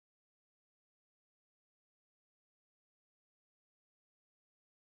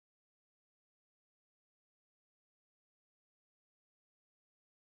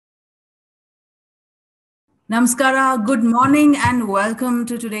Namaskara, good morning and welcome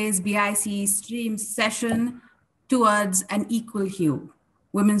to today's BIC stream session towards an equal hue,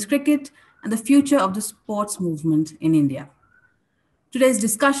 women's cricket and the future of the sports movement in India. Today's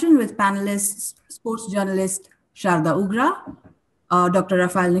discussion with panelists, sports journalist Sharda Ugra, Dr.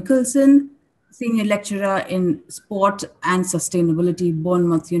 Raphael Nicholson, Senior Lecturer in Sport and Sustainability,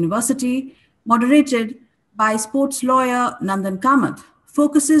 Bournemouth University, moderated by sports lawyer Nandan Kamath,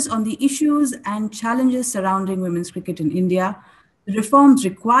 focuses on the issues and challenges surrounding women's cricket in India, the reforms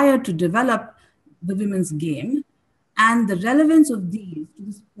required to develop the women's game, and the relevance of these to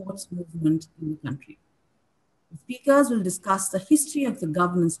the sports movement in the country. The speakers will discuss the history of the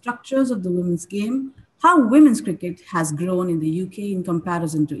governance structures of the women's game, how women's cricket has grown in the UK in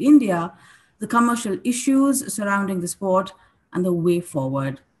comparison to India, the commercial issues surrounding the sport, and the way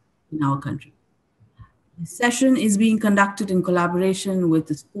forward in our country. This session is being conducted in collaboration with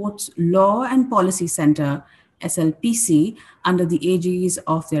the Sports Law and Policy Center, SLPC, under the aegis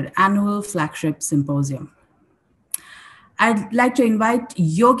of their annual flagship symposium. I'd like to invite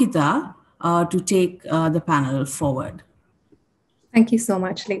Yogita to take the panel forward. Thank you so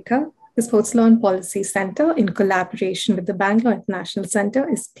much, Lekha. The Sports Law and Policy Center, in collaboration with the Bangalore International Center,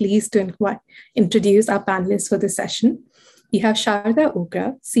 is pleased to introduce our panelists for this session. We have Sharda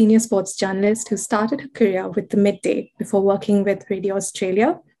Ugra, senior sports journalist who started her career with the Midday before working with Radio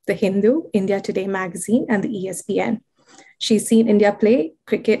Australia, The Hindu, India Today magazine, and the ESPN. She's seen India play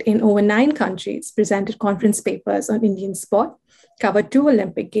cricket in over 9 countries, presented conference papers on Indian sport, covered 2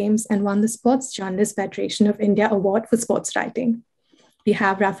 Olympic Games, and won the Sports Journalist Federation of India Award for sports writing. We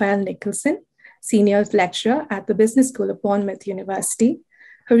have Raphael Nicholson, senior lecturer at the Business School of Bournemouth University.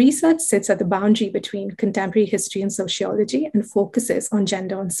 Her research sits at the boundary between contemporary history and sociology and focuses on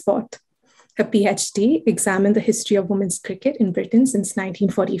gender and sport. Her PhD examined the history of women's cricket in Britain since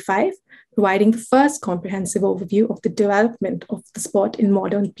 1945, providing the first comprehensive overview of the development of the sport in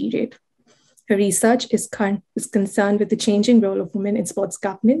modern period. Her research is concerned with the changing role of women in sports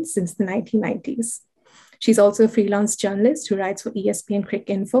governance since the 1990s. She's also a freelance journalist who writes for ESPN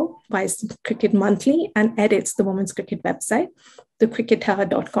Cricket Info, buys Cricket Monthly, and edits the women's cricket website,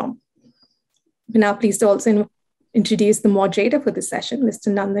 thecricketer.com. We're now pleased to also introduce the moderator for this session, Mr.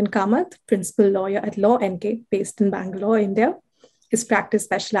 Nandan Kamath, principal lawyer at Law NK, based in Bangalore, India. His practice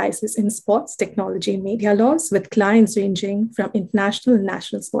specializes in sports, technology, and media laws, with clients ranging from international and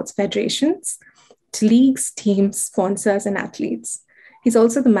national sports federations to leagues, teams, sponsors, and athletes. He's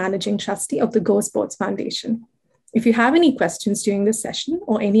also the managing trustee of the Go Sports Foundation. If you have any questions during this session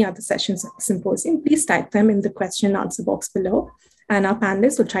or any other sessions of the symposium, please type them in the question and answer box below, and our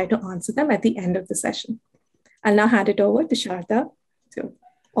panelists will try to answer them at the end of the session. I'll now hand it over to Sharda. So,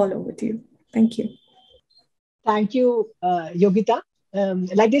 all over to you. Thank you. Thank you, Yogita.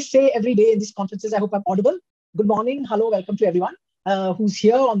 Like they say every day in these conferences, I hope I'm audible. Good morning. Hello. Welcome to everyone who's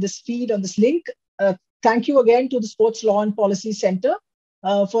here on this feed, on this link. Thank you again to the Sports Law and Policy Center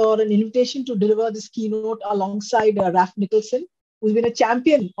for an invitation to deliver this keynote alongside Raph Nicholson, who's been a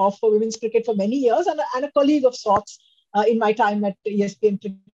champion of women's cricket for many years and a colleague of sorts in my time at ESPN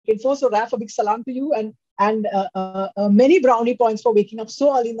Cricket Info. So Raph, a big salam to you and many brownie points for waking up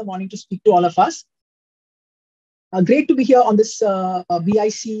so early in the morning to speak to all of us. Great to be here on this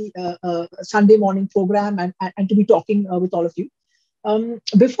BIC Sunday morning program and to be talking with all of you.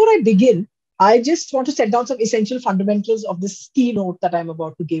 Before I begin, I just want to set down some essential fundamentals of this keynote that I'm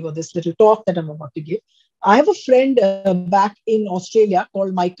about to give, or this little talk that I'm about to give. I have a friend back in Australia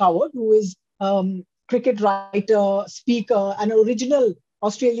called Mike Howard, who is cricket writer, speaker, and original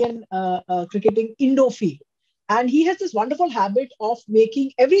Australian cricketing Indophile. And he has this wonderful habit of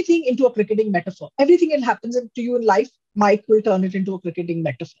making everything into a cricketing metaphor. Everything that happens to you in life, Mike will turn it into a cricketing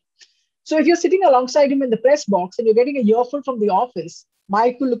metaphor. So if you're sitting alongside him in the press box and you're getting a earful from the office,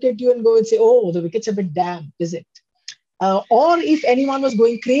 Mike will look at you and go and say, oh, the wicket's a bit damp, is it? Or if anyone was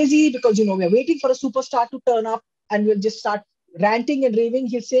going crazy because, we're waiting for a superstar to turn up and we'll just start ranting and raving,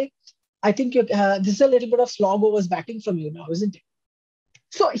 he'll say, I think this is a little bit of slog overs batting from you now, isn't it?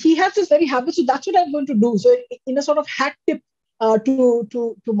 So he has this very habit. So that's what I'm going to do. So in a sort of hat tip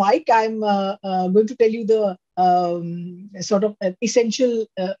to Mike, I'm going to tell you the sort of essential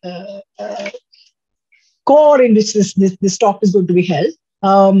core in which this talk is going to be held.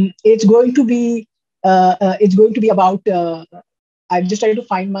 It's going to be about. I'm just trying to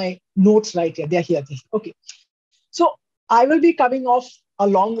find my notes right here. They're here. Okay. So I will be coming off a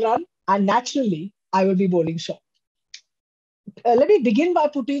long run, and naturally, I will be bowling short. Let me begin by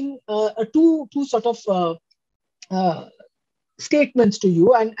putting two sort of statements to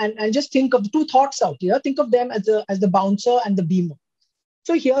you, and just think of the 2 thoughts out here. Think of them as the bouncer and the beamer.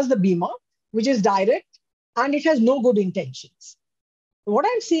 So here's the beamer, which is direct, and it has no good intentions. What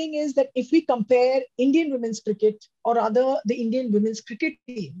I'm saying is that if we compare Indian women's cricket, or rather the Indian women's cricket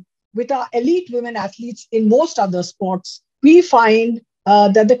team, with our elite women athletes in most other sports, we find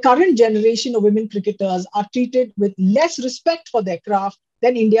that the current generation of women cricketers are treated with less respect for their craft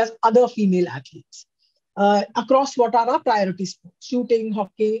than India's other female athletes across what are our priority sports: shooting,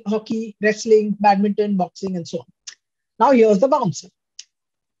 hockey, wrestling, badminton, boxing, and so on. Now, here's the bouncer.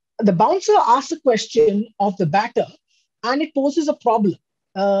 The bouncer asks a question of the batter, and it poses a problem.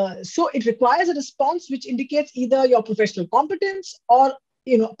 So it requires a response which indicates either your professional competence or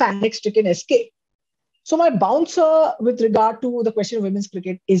panic-stricken escape. So my bouncer with regard to the question of women's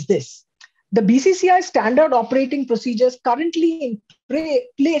cricket is this: the BCCI standard operating procedures currently in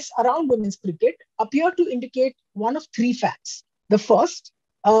place around women's cricket appear to indicate one of three facts. The first,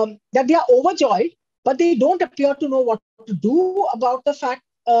 that they are overjoyed, but they don't appear to know what to do about the fact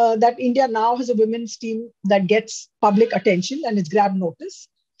that India now has a women's team that gets public attention and it's grabbed notice.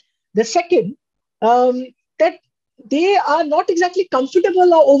 The second, that they are not exactly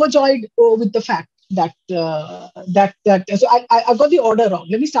comfortable or overjoyed with the fact that so I got the order wrong.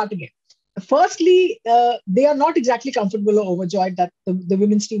 Let me start again. Firstly, they are not exactly comfortable or overjoyed that the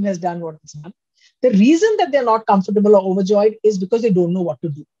women's team has done what it's done. The reason that they're not comfortable or overjoyed is because they don't know what to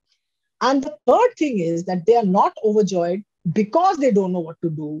do. And the third thing is that they are not overjoyed because they don't know what to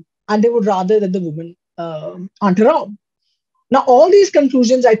do, and they would rather that the women aren't around. Now, all these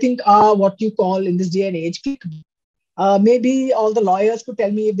conclusions, I think, are what you call in this day and age clickbait. Maybe all the lawyers could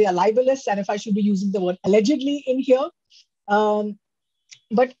tell me if they are libelous and if I should be using the word allegedly in here.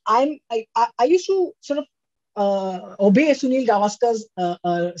 But I used to sort of obey Sunil Gavaskar's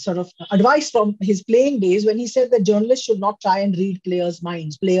sort of advice from his playing days when he said that journalists should not try and read players'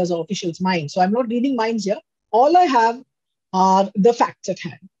 or officials' minds. So I'm not reading minds here. All I have are the facts at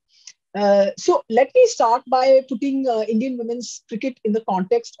hand. So let me start by putting Indian women's cricket in the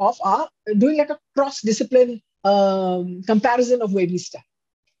context of doing like a cross-discipline comparison of where we stand.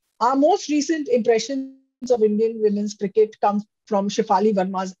 Our most recent impressions of Indian women's cricket come from Shefali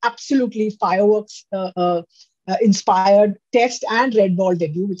Verma's absolutely fireworks inspired Test and red ball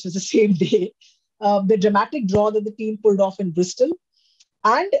debut, which was the same day, the dramatic draw that the team pulled off in Bristol,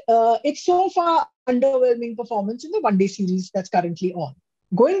 and its so far underwhelming performance in the one-day series that's currently on.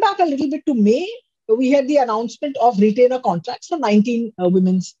 Going back a little bit to May, we had the announcement of retainer contracts for 19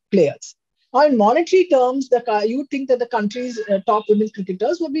 women's players. Now, in monetary terms, you would think that the country's top women's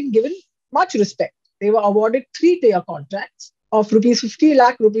cricketers were being given much respect. They were awarded 3-tier contracts of rupees 50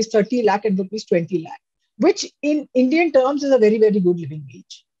 lakh, rupees 30 lakh, and rupees 20 lakh, which in Indian terms is a very, very good living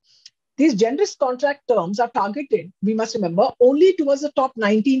wage. These generous contract terms are targeted, we must remember, only towards the top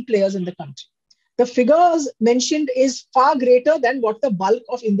 19 players in the country. The figures mentioned is far greater than what the bulk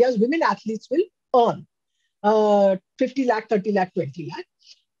of India's women athletes will earn, 50 lakh, 30 lakh, 20 lakh.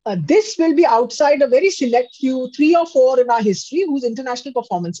 This will be outside a very select few, 3 or 4 in our history, whose international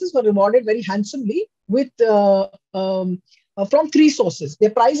performances were rewarded very handsomely with from 3 sources: their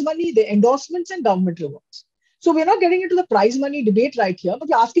prize money, their endorsements, and government rewards. So we're not getting into the prize money debate right here, but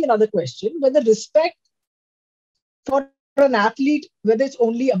we're asking another question: whether respect for an athlete, whether it's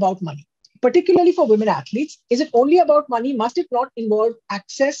only about money, particularly for women athletes, is it only about money? Must it not involve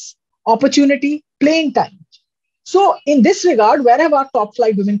access, opportunity, playing time? So in this regard, where have our top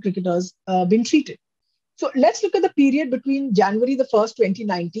flight women cricketers been treated? So let's look at the period between January the 1st,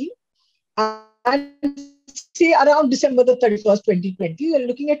 2019 and say around December the 31st, 2020. We're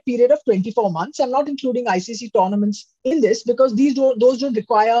looking at a period of 24 months. I'm not including ICC tournaments in this because those don't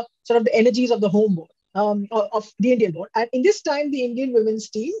require sort of the energies of the home board, of the Indian board. And in this time, the Indian women's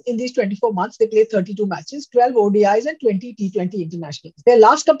team, in these 24 months, they played 32 matches, 12 ODIs and 20 T20 internationals. Their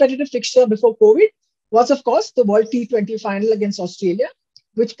last competitive fixture before COVID was, of course, the World T20 final against Australia,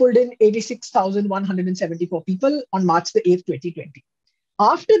 which pulled in 86,174 people on March the 8th, 2020.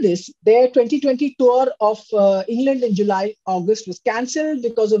 After this, their 2020 tour of England in July, August was cancelled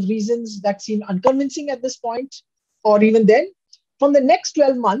because of reasons that seem unconvincing at this point, or even then. From the next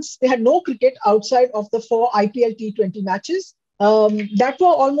 12 months, they had no cricket outside of the 4 IPL T20 matches that were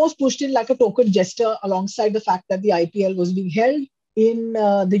almost pushed in like a token gesture alongside the fact that the IPL was being held in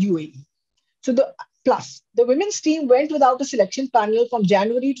the UAE. So the women's team went without a selection panel from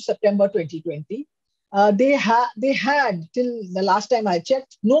January to September 2020. They had, till the last time I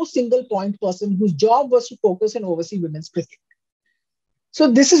checked, no single point person whose job was to focus and oversee women's cricket.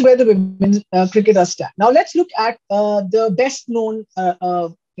 So this is where the women's cricketers stand. Now let's look at the best known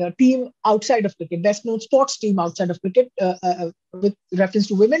team outside of cricket, best known sports team outside of cricket with reference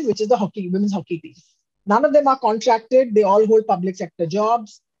to women, which is the women's hockey team. None of them are contracted. They all hold public sector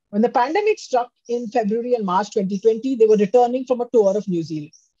jobs. When the pandemic struck in February and March 2020, they were returning from a tour of New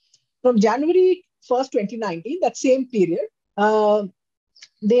Zealand. From January 1st, 2019, that same period,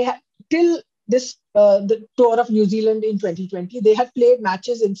 they had till this the tour of New Zealand in 2020, they had played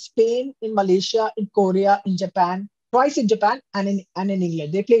matches in Spain, in Malaysia, in Korea, in Japan, twice in Japan and in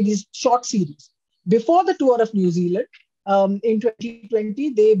England. They played these short series. Before the tour of New Zealand, in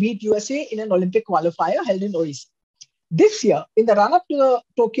 2020, they beat USA in an Olympic qualifier held in Orissa. This year, in the run-up to the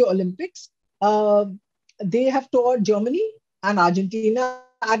Tokyo Olympics, they have toured Germany and Argentina.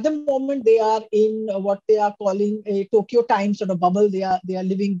 At the moment, they are in what they are calling a Tokyo time sort of bubble. They are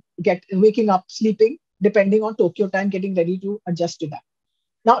waking up, sleeping, depending on Tokyo time, getting ready to adjust to that.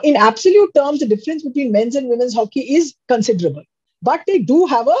 Now, in absolute terms, the difference between men's and women's hockey is considerable, but they do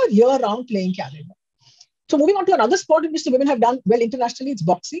have a year-round playing calendar. So moving on to another sport in which the women have done well internationally, it's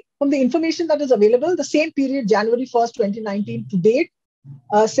boxing. From the information that is available, the same period, January 1st, 2019 to date,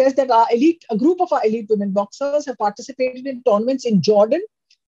 says that a group of our elite women boxers have participated in tournaments in Jordan,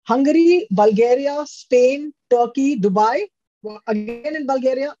 Hungary, Bulgaria, Spain, Turkey, Dubai, again in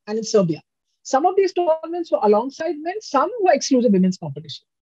Bulgaria, and in Serbia. Some of these tournaments were alongside men, some were exclusive women's competition.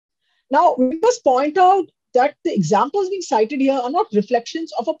 Now, we must point out that the examples being cited here are not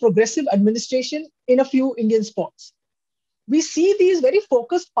reflections of a progressive administration in a few Indian sports. We see these very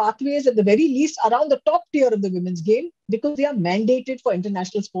focused pathways at the very least around the top tier of the women's game because they are mandated for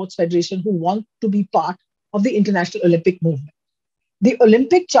international sports federation who want to be part of the international Olympic movement. The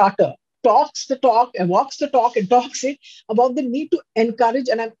Olympic Charter talks the talk and walks the talk and talks it about the need to encourage,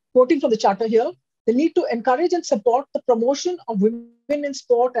 and I'm quoting from the charter here, the need to encourage and support the promotion of women in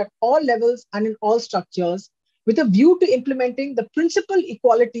sport at all levels and in all structures with a view to implementing the principal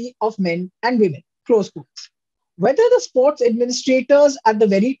equality of men and women, close quotes. Whether the sports administrators at the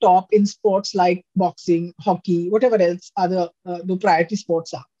very top in sports like boxing, hockey, whatever else other the priority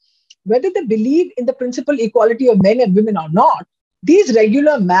sports are, whether they believe in the principal equality of men and women or not, these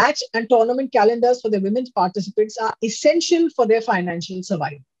regular match and tournament calendars for the women's participants are essential for their financial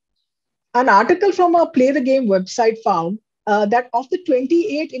survival. An article from a Play the Game website found that of the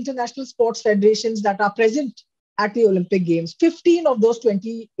 28 international sports federations that are present at the Olympic Games, 15 of those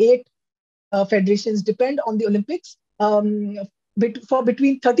 28 federations depend on the Olympics for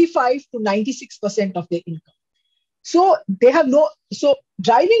between 35 to 96% of their income. So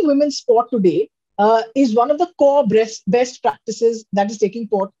driving women's sport today is one of the core best practices that is taking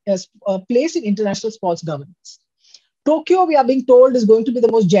place in international sports governance. Tokyo, we are being told, is going to be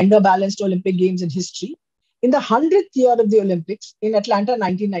the most gender-balanced Olympic Games in history. In the 100th year of the Olympics in Atlanta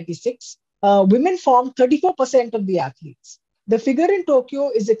 1996, women formed 34% of the athletes. The figure in Tokyo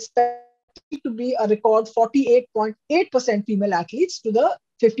is expected to be a record 48.8% female athletes to the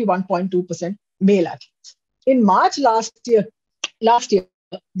 51.2% male athletes. In March last year,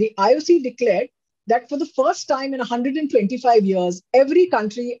 the IOC declared that for the first time in 125 years, every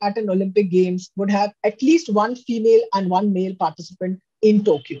country at an Olympic Games would have at least one female and one male participant in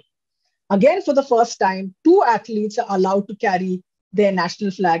Tokyo. Again, for the first time, 2 athletes are allowed to carry their national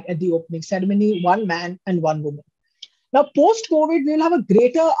flag at the opening ceremony, 1 man and 1 woman. Now, post-COVID, we will have a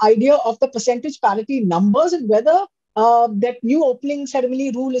greater idea of the percentage parity numbers and whether that new opening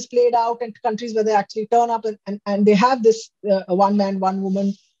ceremony rule is played out and countries where they actually turn up and they have this 1 man, 1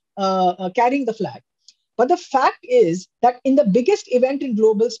 woman carrying the flag. But the fact is that in the biggest event in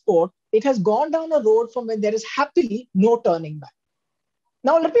global sport, it has gone down a road from where there is happily no turning back.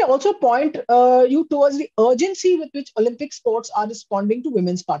 Now, let me also point you towards the urgency with which Olympic sports are responding to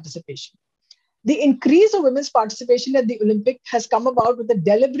women's participation. The increase of women's participation at the Olympics has come about with a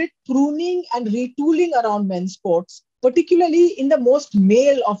deliberate pruning and retooling around men's sports, particularly in the most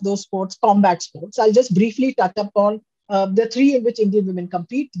male of those sports, combat sports. I'll just briefly touch upon the 3 in which Indian women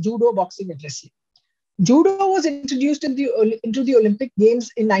compete: judo, boxing, and wrestling. Judo was introduced into the Olympic Games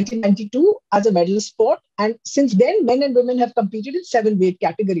in 1992 as a medal sport. And since then, men and women have competed in 7 weight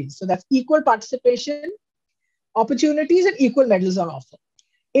categories. So that's equal participation, opportunities, and equal medals on offer.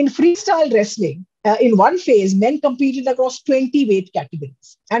 In freestyle wrestling, in one phase, men competed across 20 weight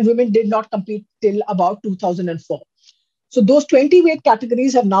categories and women did not compete till about 2004. So those 20 weight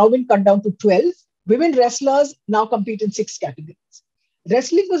categories have now been cut down to 12. Women wrestlers now compete in 6 categories.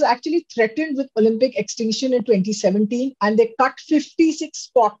 Wrestling was actually threatened with Olympic extinction in 2017 and they cut 56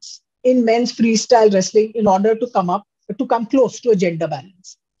 spots in men's freestyle wrestling in order to come close to a gender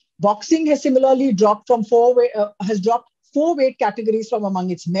balance. Boxing has similarly dropped 4 weight categories from among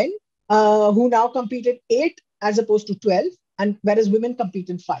its men, who now compete in 8 as opposed to 12, and whereas women compete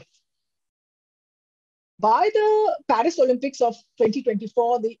in 5. By the Paris Olympics of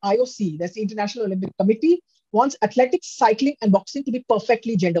 2024, the IOC, that's the International Olympic Committee, wants athletics, cycling, and boxing to be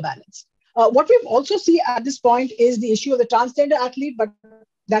perfectly gender balanced. What we've also seen at this point is the issue of the transgender athlete, but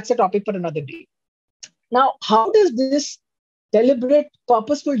that's a topic for another day. Now, how does this deliberate,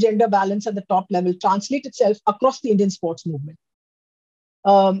 purposeful gender balance at the top level translate itself across the Indian sports movement?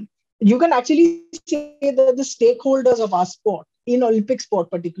 You can actually say that the stakeholders of our sport, in Olympic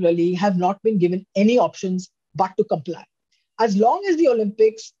sport particularly, have not been given any options but to comply. As long as the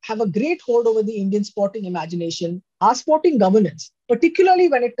Olympics have a great hold over the Indian sporting imagination, our sporting governance, particularly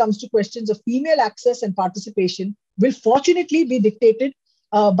when it comes to questions of female access and participation, will fortunately be dictated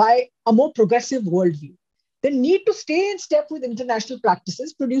by a more progressive worldview. The need to stay in step with international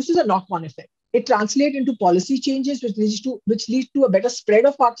practices produces a knock-on effect. It translates into policy changes which lead to a better spread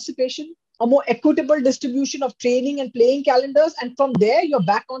of participation, a more equitable distribution of training and playing calendars, and from there, you're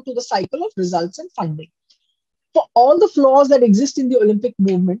back onto the cycle of results and funding. For all the flaws that exist in the Olympic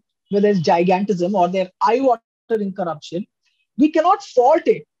movement, whether it's gigantism or their eye-watering corruption, we cannot fault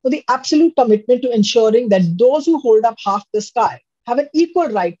it for the absolute commitment to ensuring that those who hold up half the sky have an equal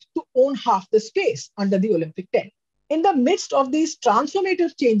right to own half the space under the Olympic tent. In the midst of these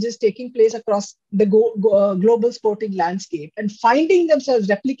transformative changes taking place across the global sporting landscape and finding themselves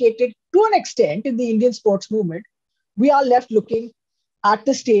replicated to an extent in the Indian sports movement, we are left looking at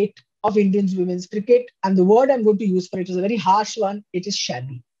the state of Indian women's cricket. And the word I'm going to use for it is a very harsh one. It is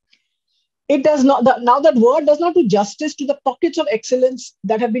shabby. It does not, now that word does not do justice to the pockets of excellence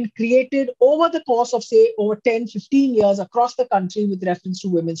that have been created over the course of, say, over 10, 15 years across the country with reference to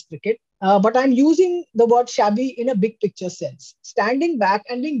women's cricket. But I'm using the word shabby in a big picture sense, standing back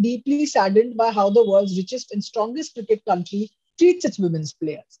and being deeply saddened by how the world's richest and strongest cricket country treats its women's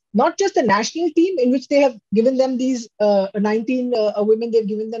players. Not just the national team, in which they have given them these 19 women, they've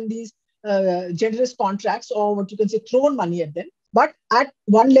given them these generous contracts, or what you can say, thrown money at them, but at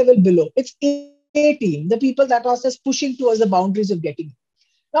one level below. It's A team, the people that are just pushing towards the boundaries of getting.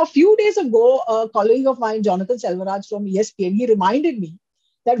 Now, a few days ago, a colleague of mine, Jonathan Selvaraj from ESPN, he reminded me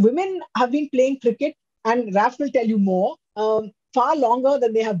that women have been playing cricket, and Raf will tell you more, far longer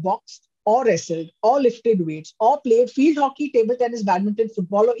than they have boxed or wrestled or lifted weights or played field hockey, table tennis, badminton,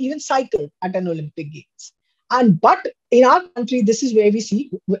 football, or even cycled at an Olympic Games. But in our country, this is where we see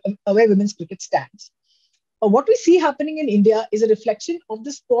where women's cricket stands. What we see happening in India is a reflection of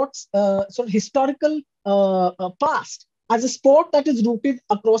the sport's sort of historical past as a sport that is rooted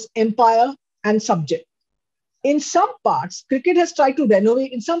across empire and subject. In some parts, cricket has tried to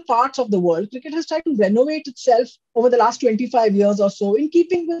renovate, in some parts of the world, cricket has tried to renovate itself over the last 25 years or so in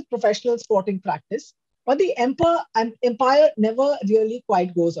keeping with professional sporting practice. But the empire never really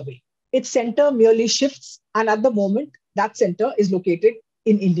quite goes away. Its center merely shifts. And at the moment, that center is located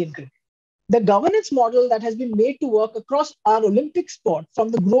in Indian cricket. The governance model that has been made to work across our Olympic sport from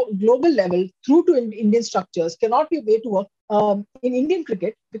the global level through to Indian structures cannot be made to work in Indian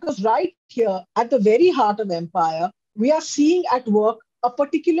cricket, because right here at the very heart of empire, we are seeing at work a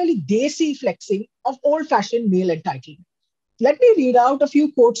particularly desi flexing of old-fashioned male entitlement. Let me read out a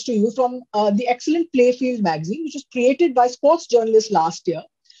few quotes to you from the excellent Playfield magazine, which was created by sports journalists last year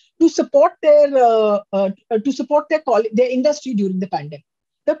to support their industry during the pandemic.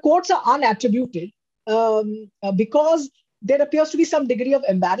 The quotes are unattributed because there appears to be some degree of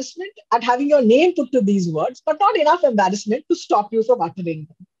embarrassment at having your name put to these words, but not enough embarrassment to stop you from uttering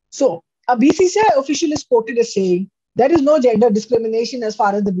them. So, a BCCI official is quoted as saying, "There is no gender discrimination as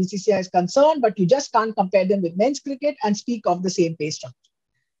far as the BCCI is concerned, but you just can't compare them with men's cricket and speak of the same pay structure."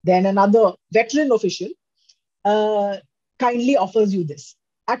 Then another veteran official kindly offers you this.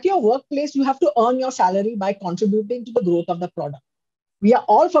 "At your workplace, you have to earn your salary by contributing to the growth of the product. We are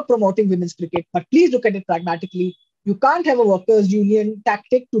all for promoting women's cricket, but please look at it pragmatically. You can't have a workers' union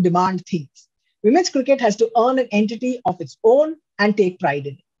tactic to demand things. Women's cricket has to earn an entity of its own and take pride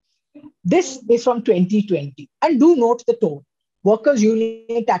in it." This is from 2020. And do note the tone. Workers'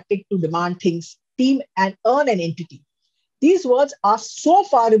 union tactic to demand things, team, and earn an entity. These words are so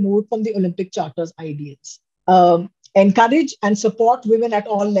far removed from the Olympic Charter's ideals. Encourage and support women at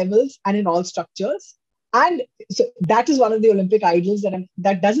all levels and in all structures. And so that is one of the Olympic ideals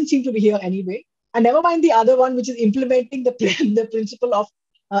that doesn't seem to be here anyway. And never mind the other one, which is implementing the principle of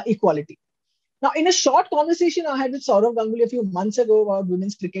equality. Now, in a short conversation I had with Saurav Ganguly a few months ago about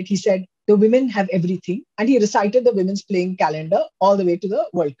women's cricket, he said, the women have everything. And he recited the women's playing calendar all the way to the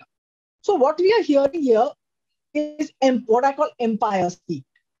World Cup. So what we are hearing here is what I call empire speak.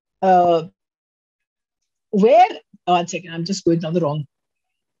 One second, I'm just going down the wrong.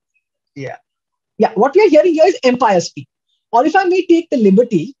 Yeah, what we are hearing here is empire speak. Or if I may take the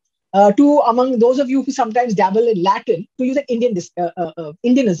liberty among those of you who sometimes dabble in Latin, to use an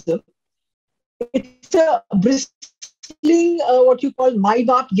Indianism, It's a bristling, what you call my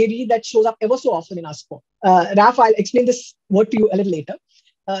baap giri that shows up ever so often in our sport. Raf, I'll explain this word to you a little later.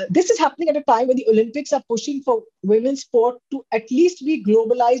 This is happening at a time when the Olympics are pushing for women's sport to at least be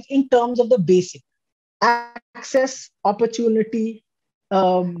globalized in terms of the basic access, opportunity,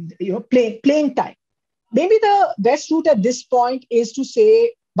 playing time. Maybe the best route at this point is to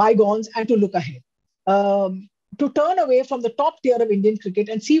say bygones and to look ahead. To turn away from the top tier of Indian cricket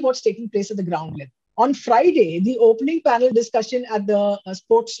and see what's taking place at the ground level. On Friday, the opening panel discussion at the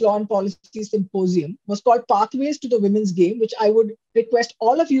Sports Law and Policy Symposium was called Pathways to the Women's Game, which I would request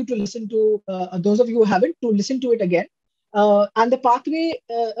all of you to listen to, those of you who haven't, to listen to it again. And the pathway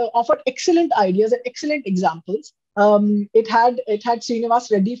offered excellent ideas and excellent examples. It had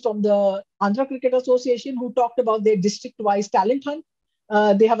Srinivas Reddy from the Andhra Cricket Association, who talked about their district-wise talent hunt.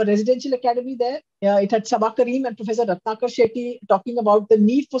 They have a residential academy there. It had Sabha Karim and Professor Ratnakar Shetty talking about the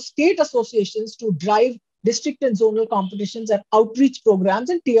need for state associations to drive district and zonal competitions and outreach programs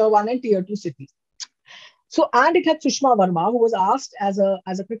in tier 1 and tier 2 cities. So, and it had Sushma Verma, who was asked as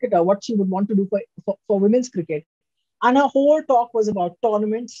a cricketer what she would want to do for women's cricket. And her whole talk was about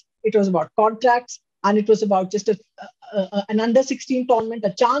tournaments. It was about contracts, and it was about just an under 16 tournament,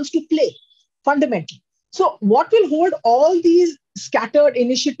 a chance to play fundamentally. So what will hold all these scattered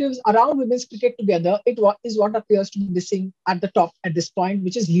initiatives around women's cricket together is what appears to be missing at the top at this point,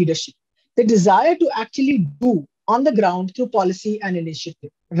 which is leadership. The desire to actually do on the ground through policy and initiative,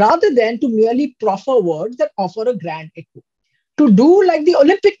 rather than to merely proffer words that offer a grand echo. To do like the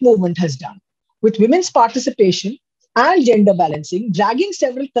Olympic movement has done, with women's participation and gender balancing, dragging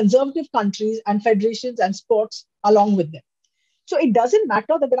several conservative countries and federations and sports along with them. So it doesn't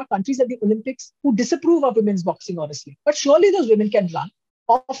matter that there are countries at the Olympics who disapprove of women's boxing or wrestling, but surely those women can run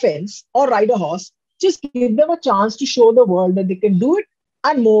or fence or ride a horse. Just give them a chance to show the world that they can do it,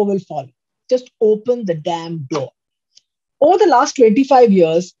 and more will follow. Just open the damn door. Over the last 25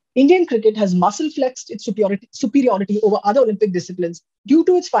 years, Indian cricket has muscle flexed its superiority over other Olympic disciplines due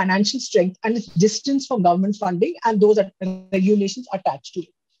to its financial strength and its distance from government funding and those regulations attached to it.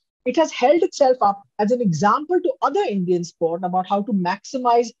 It has held itself up as an example to other Indian sport about how to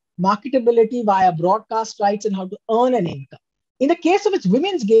maximize marketability via broadcast rights and how to earn an income. In the case of its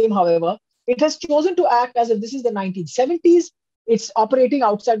women's game, however, it has chosen to act as if this is the 1970s. It's operating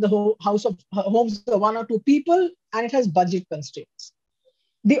outside the homes of one or two people, and it has budget constraints.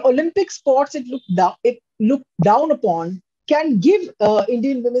 The Olympic sports it looked down upon can give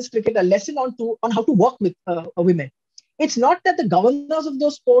Indian women's cricket a lesson on how to work with women. It's not that the governors of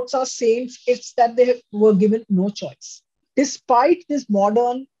those sports are saints, it's that they were given no choice. Despite this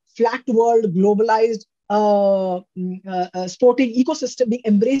modern, flat world, globalized sporting ecosystem being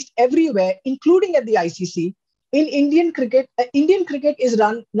embraced everywhere, including at the ICC, in Indian cricket is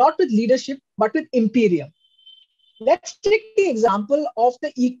run not with leadership, but with imperium. Let's take the example of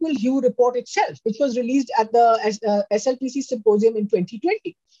the Equal Hue report itself, which was released at the SLPC Symposium in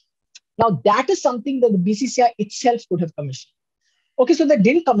 2020. Now, that is something that the BCCI itself could have commissioned. Okay, so they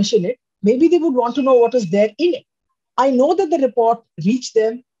didn't commission it. Maybe they would want to know what is there in it. I know that the report reached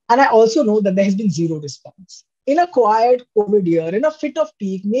them, and I also know that there has been zero response. In a quiet COVID year, in a fit of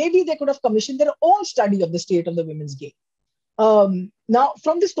peak, maybe they could have commissioned their own study of the state of the women's game. Now,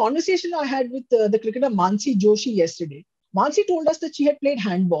 from this conversation I had with the cricketer Mansi Joshi yesterday, Mansi told us that she had played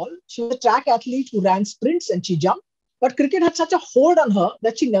handball. She was a track athlete who ran sprints and she jumped, but cricket had such a hold on her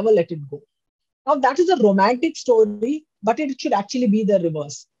that she never let it go. Now, that is a romantic story, but it should actually be the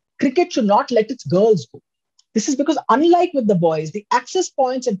reverse. Cricket should not let its girls go. This is because, unlike with the boys, the access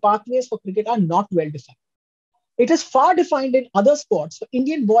points and pathways for cricket are not well defined. It is far defined in other sports for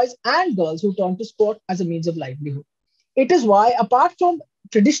Indian boys and girls who turn to sport as a means of livelihood. It is why, apart from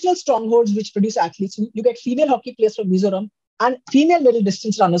traditional strongholds which produce athletes, you get female hockey players from Mizoram and female middle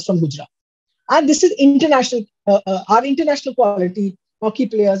distance runners from Gujarat. And this is our international quality hockey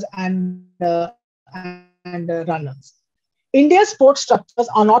players and runners. India's sports structures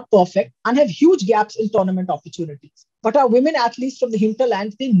are not perfect and have huge gaps in tournament opportunities. But our women athletes from the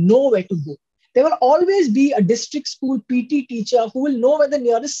hinterlands, they know where to go. There will always be a district school PT teacher who will know where the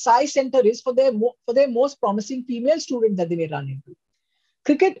nearest Sai center is for their most promising female student that they may run into.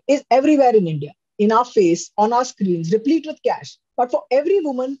 Cricket is everywhere in India, in our face, on our screens, replete with cash. But for every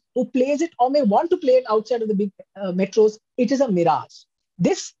woman who plays it or may want to play it outside of the big metros, it is a mirage.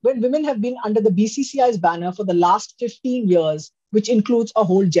 This, when women have been under the BCCI's banner for the last 15 years, which includes a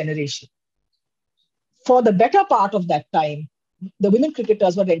whole generation. For the better part of that time, the women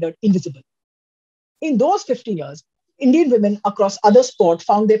cricketers were rendered invisible. In those 50 years, Indian women across other sports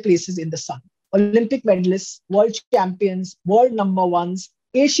found their places in the sun. Olympic medalists, world champions, world number ones,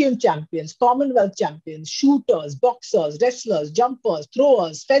 Asian champions, Commonwealth champions, shooters, boxers, wrestlers, jumpers,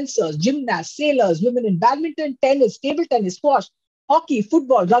 throwers, fencers, gymnasts, sailors, women in badminton, tennis, table tennis, squash, hockey,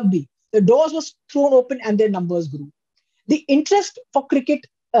 football, rugby. The doors were thrown open and their numbers grew. The interest for cricket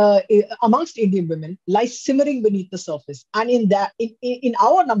amongst Indian women lies simmering beneath the surface. And in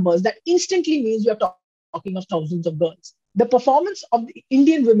our numbers, that instantly means we are talking of thousands of girls. The performance of the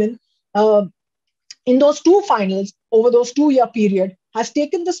Indian women in those two finals over those 2-year period has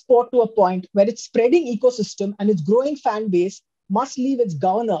taken the sport to a point where its spreading ecosystem and its growing fan base must leave its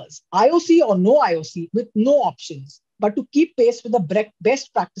governors, IOC or no IOC, with no options but to keep pace with the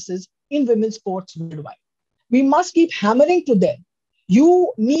best practices in women's sports worldwide. We must keep hammering to them,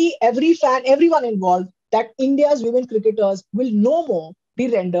 you, me, every fan, everyone involved, that India's women cricketers will no more be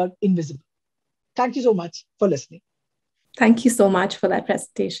rendered invisible. Thank you so much for listening. Thank you so much for that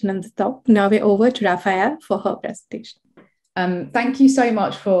presentation and the talk. Now we're over to Raphael for her presentation. Thank you so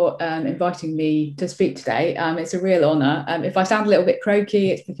much for inviting me to speak today. It's a real honour. If I sound a little bit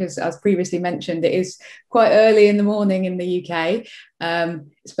croaky, it's because, as previously mentioned, it is quite early in the morning in the UK.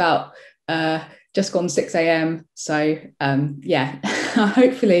 It's about just gone 6 a.m. So yeah,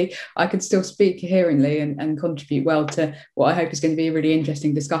 hopefully I can still speak coherently and contribute well to what I hope is going to be a really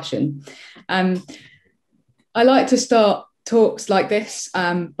interesting discussion. I like to start talks like this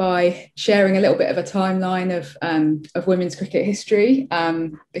by sharing a little bit of a timeline of women's cricket history,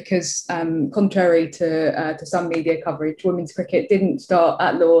 because contrary to some media coverage, women's cricket didn't start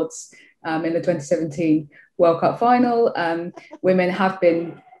at Lord's in the 2017 World Cup final. Women have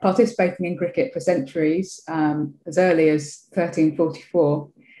been participating in cricket for centuries, as early as 1344.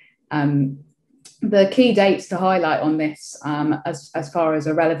 The key dates to highlight on this, as far as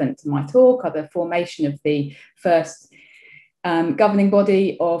are relevant to my talk, are the formation of the first governing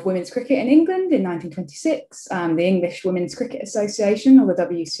body of women's cricket in England in 1926, the English Women's Cricket Association, or the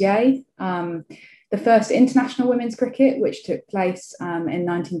WCA, the first international women's cricket, which took place in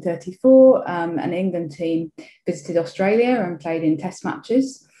 1934. An England team visited Australia and played in test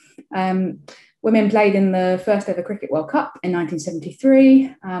matches. Women played in the first ever Cricket World Cup in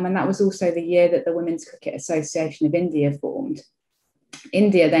 1973, and that was also the year that the Women's Cricket Association of India formed.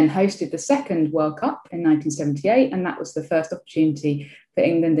 India then hosted the second World Cup in 1978, and that was the first opportunity for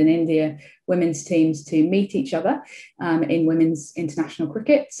England and India women's teams to meet each other in women's international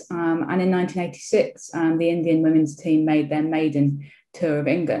cricket. And in 1986, the Indian women's team made their maiden tour of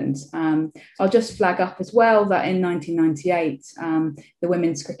England. I'll just flag up as well that in 1998, the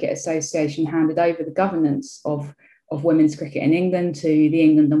Women's Cricket Association handed over the governance of women's cricket in England to the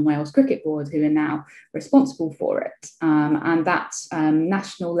England and Wales Cricket Board, who are now responsible for it. And that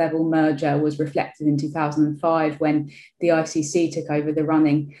national level merger was reflected in 2005 when the ICC took over the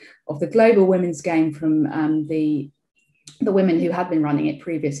running of the global women's game from the women who had been running it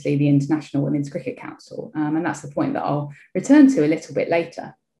previously, the International Women's Cricket Council. And that's the point that I'll return to a little bit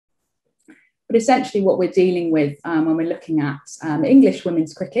later. But essentially what we're dealing with when we're looking at English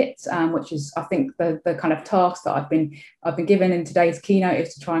women's cricket, which is, I think, the kind of task that I've been given in today's keynote,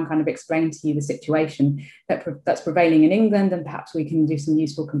 is to try and kind of explain to you the situation that's prevailing in England, and perhaps we can do some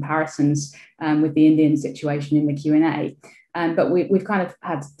useful comparisons with the Indian situation in the Q&A. But we've kind of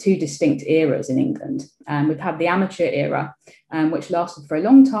had two distinct eras in England. We've had the amateur era, which lasted for a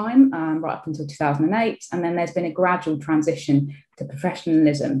long time, right up until 2008. And then there's been a gradual transition to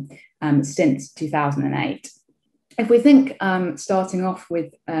professionalism since 2008. If we think, starting off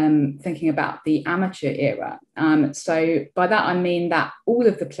with thinking about the amateur era, so by that I mean that all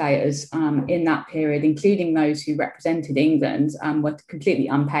of the players in that period, including those who represented England, were completely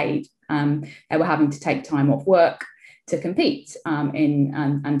unpaid. They were having to take time off work to compete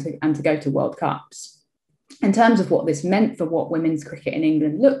and to go to World Cups. In terms of what this meant for what women's cricket in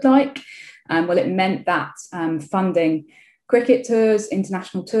England looked like, well, it meant that funding cricket tours,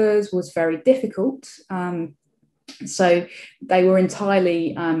 international tours, was very difficult. So they were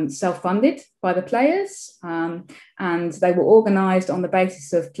entirely self-funded by the players, and they were organised on the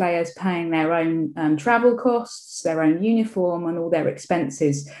basis of players paying their own travel costs, their own uniform and all their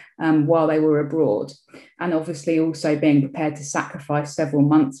expenses while they were abroad, and obviously also being prepared to sacrifice several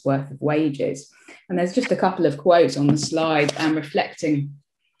months' worth of wages. And there's just a couple of quotes on the slide reflecting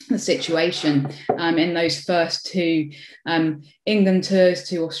the situation in those first two England tours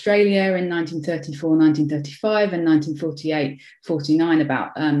to Australia in 1934, 1935 and 1948-49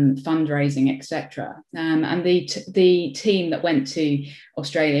 about fundraising, etc. And the team that went to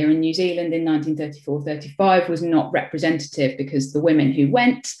Australia and New Zealand in 1934-35 was not representative, because the women who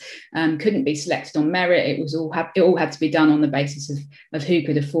went couldn't be selected on merit. It all had to be done on the basis of who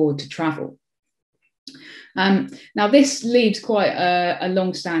could afford to travel. Now, this leaves quite a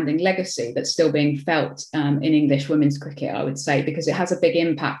long-standing legacy that's still being felt in English women's cricket, I would say, because it has a big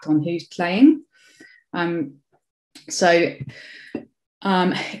impact on who's playing.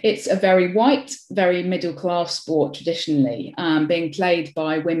 It's a very white, very middle-class sport traditionally, being played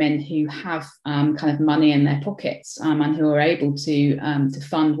by women who have kind of money in their pockets and who are able to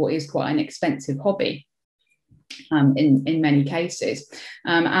fund what is quite an expensive hobby. In many cases,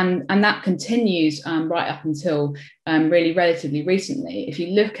 and that continues right up until really relatively recently. If you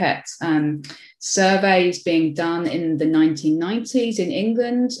look at surveys being done in the 1990s in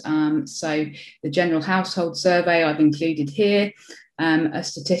England, so the General Household Survey I've included here, a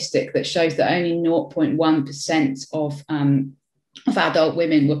statistic that shows that only 0.1% of adult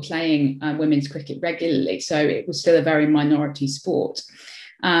women were playing women's cricket regularly, so it was still a very minority sport.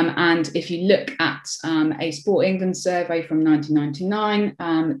 And if you look at a Sport England survey from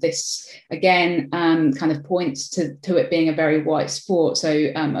 1999, this again kind of points to it being a very white sport.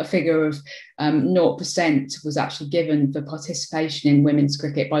 So a figure of 0% was actually given for participation in women's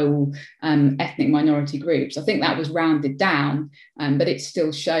cricket by all ethnic minority groups. I think that was rounded down, but it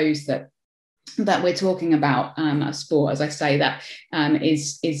still shows that we're talking about a sport, as I say, that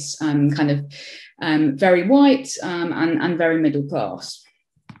is kind of very white and very middle class.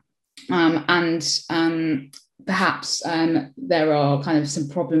 Perhaps there are kind of some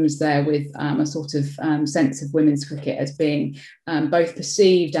problems there with a sort of sense of women's cricket as being both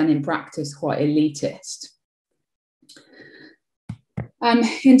perceived and in practice quite elitist.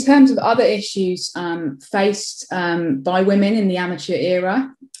 In terms of other issues faced by women in the amateur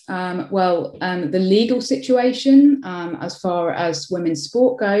era, the legal situation as far as women's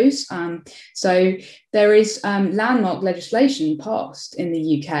sport goes. So there is landmark legislation passed in the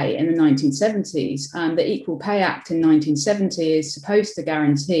UK in the 1970s. The Equal Pay Act in 1970 is supposed to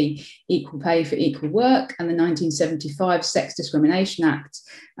guarantee equal pay for equal work, and the 1975 Sex Discrimination Act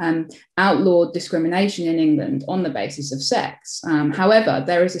outlawed discrimination in England on the basis of sex. However,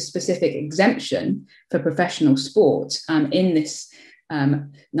 there is a specific exemption for professional sport in this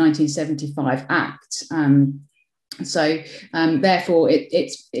 1975 Act. Therefore,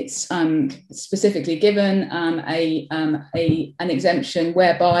 it's specifically given an exemption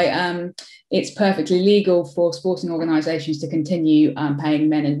whereby it's perfectly legal for sporting organisations to continue paying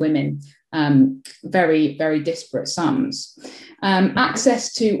men and women very, very disparate sums.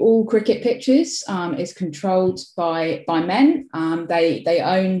 Access to all cricket pitches is controlled by men. They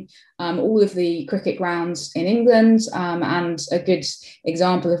own all of the cricket grounds in England, and a good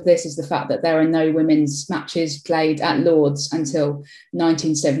example of this is the fact that there are no women's matches played at Lord's until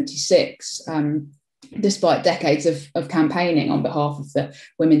 1976. Despite decades of campaigning on behalf of the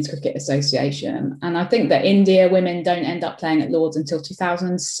Women's Cricket Association. And I think that India women don't end up playing at Lord's until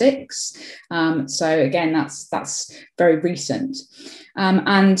 2006. So again, that's very recent.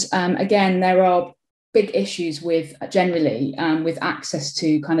 Again, there are big issues with generally with access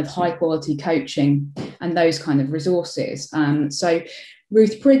to kind of high quality coaching and those kind of resources. So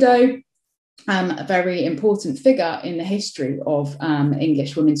Ruth Prideaux, a very important figure in the history of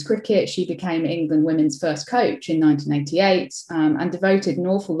English women's cricket. She became England women's first coach in 1988 and devoted an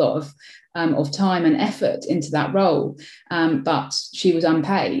awful lot of time and effort into that role, but she was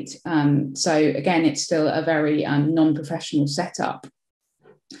unpaid. So again, it's still a very non-professional setup.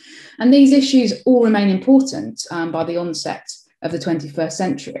 And these issues all remain important by the onset of the 21st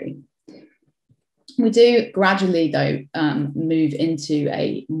century. We do gradually, though, move into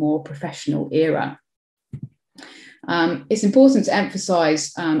a more professional era. It's important to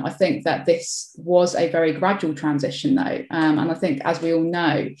emphasise, I think, that this was a very gradual transition, though. And I think, as we all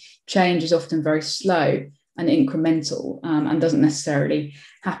know, change is often very slow and incremental and doesn't necessarily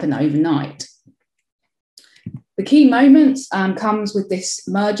happen overnight. The key moment comes with this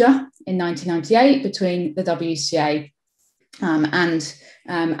merger in 1998 between the WCA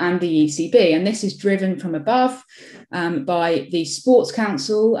and the ECB, and this is driven from above by the Sports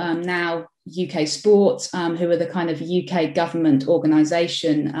Council, now UK Sport, who are the kind of UK government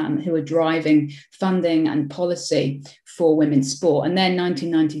organisation who are driving funding and policy for women's sport. And their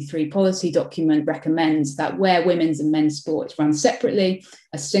 1993 policy document recommends that where women's and men's sports run separately,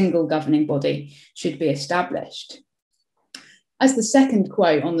 a single governing body should be established. As the second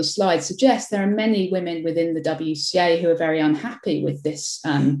quote on the slide suggests, there are many women within the WCA who are very unhappy with this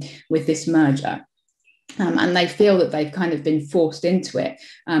merger. And they feel that they've kind of been forced into it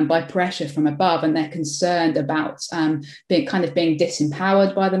by pressure from above, and they're concerned about being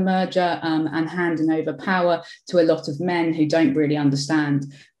disempowered by the merger and handing over power to a lot of men who don't really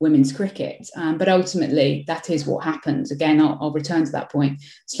understand women's cricket. But ultimately, that is what happens. Again, I'll return to that point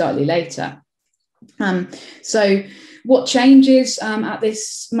slightly later. So what changes at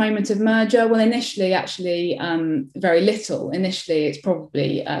this moment of merger? Well, initially, actually, very little. Initially, it's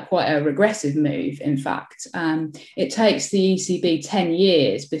probably quite a regressive move, in fact. It takes the ECB 10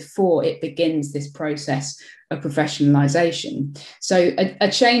 years before it begins this process of professionalisation. So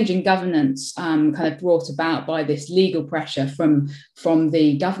a change in governance kind of brought about by this legal pressure from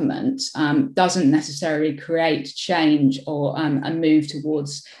the government doesn't necessarily create change or a move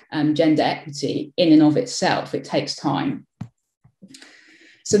towards gender equity in and of itself. It takes time.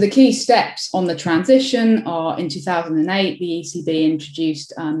 So the key steps on the transition are in 2008, the ECB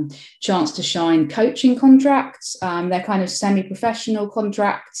introduced chance to shine coaching contracts. They're kind of semi-professional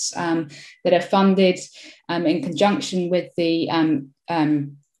contracts that are funded in conjunction with the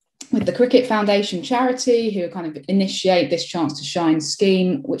Cricket Foundation charity, who kind of initiate this Chance to Shine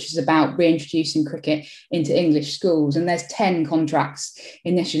scheme, which is about reintroducing cricket into English schools. And there's 10 contracts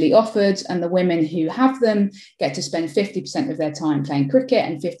initially offered, and the women who have them get to spend 50% of their time playing cricket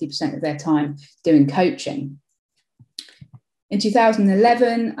and 50% of their time doing coaching. In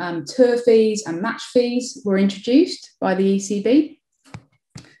 2011, tour fees and match fees were introduced by the ECB.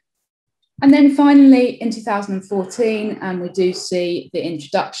 And then finally, in 2014, we do see the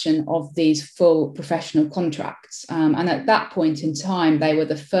introduction of these full professional contracts. And at that point in time, they were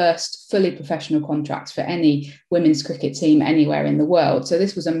the first fully professional contracts for any women's cricket team anywhere in the world. So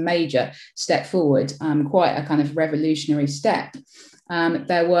this was a major step forward, quite a kind of revolutionary step.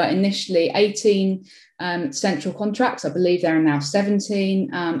 There were initially 18 central contracts. I believe there are now 17.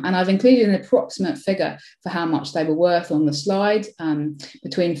 And I've included an approximate figure for how much they were worth on the slide,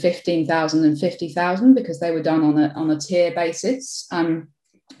 between 15,000 and 50,000, because they were done on a tier basis,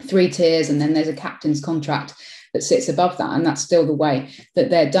 3 tiers, and then there's a captain's contract that sits above that. And that's still the way that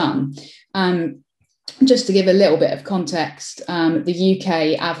they're done. Just to give a little bit of context, the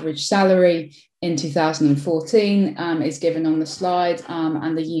UK average salary in 2014 is given on the slide,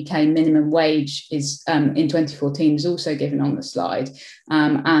 and the UK minimum wage is in 2014 is also given on the slide.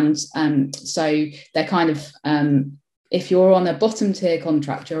 So they're kind of, if you're on a bottom tier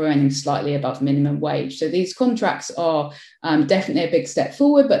contract, you're earning slightly above minimum wage. So these contracts are definitely a big step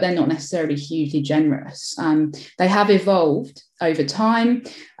forward, but they're not necessarily hugely generous. They have evolved over time.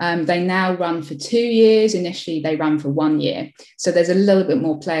 They now run for 2 years. Initially, they ran for 1 year. So there's a little bit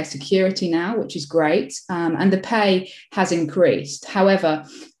more player security now, which is great. And the pay has increased. However,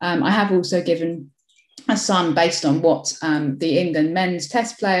 I have also given a sum based on what the England men's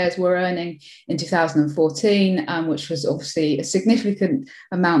test players were earning in 2014, which was obviously a significant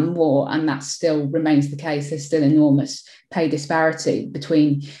amount more, and that still remains the case. There's still enormous pay disparity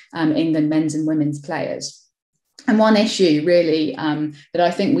between England men's and women's players. And one issue really that I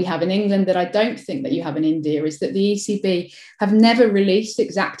think we have in England that I don't think that you have in India is that the ECB have never released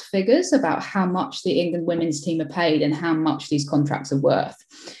exact figures about how much the England women's team are paid and how much these contracts are worth.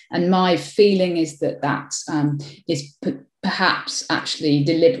 And my feeling is that that is perhaps actually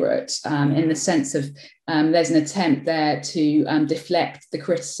deliberate, in the sense of there's an attempt there to deflect the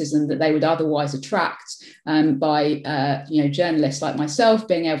criticism that they would otherwise attract by journalists like myself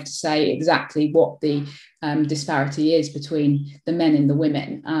being able to say exactly what the disparity is between the men and the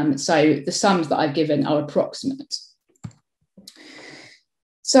women. So the sums that I've given are approximate.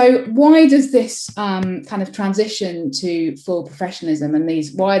 So why does this kind of transition to full professionalism and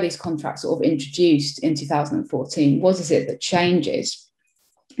why are these contracts sort of introduced in 2014? What is it that changes?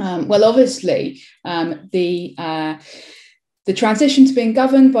 Well, obviously, the transition to being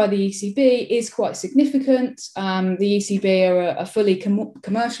governed by the ECB is quite significant. The ECB are a fully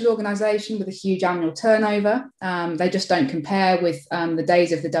commercial organisation with a huge annual turnover. They just don't compare with the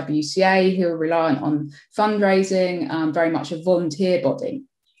days of the WCA, who are reliant on fundraising, very much a volunteer body.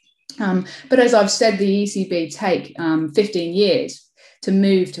 But as I've said, the ECB take 15 years to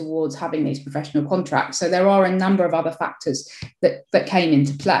move towards having these professional contracts. So there are a number of other factors that came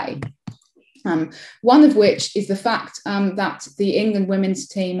into play. One of which is the fact that the England women's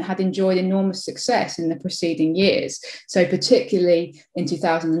team had enjoyed enormous success in the preceding years. So particularly in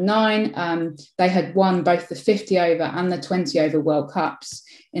 2009, they had won both the 50 over and the 20 over World Cups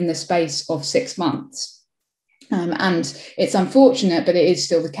in the space of 6 months. And it's unfortunate, but it is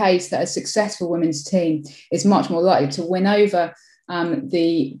still the case that a successful women's team is much more likely to win over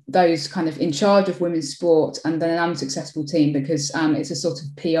those kind of in charge of women's sport and then an unsuccessful team, because it's a sort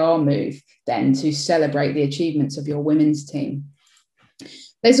of PR move then to celebrate the achievements of your women's team.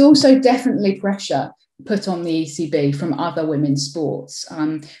 There's also definitely pressure put on the ECB from other women's sports.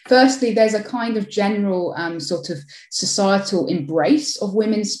 Firstly, there's a kind of general sort of societal embrace of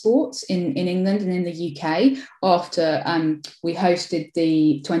women's sports in England and in the UK after we hosted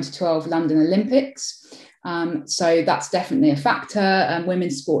the 2012 London Olympics. So that's definitely a factor.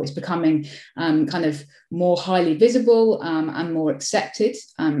 Women's sport is becoming kind of more highly visible and more accepted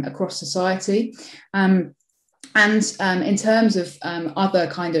across society. And in terms of other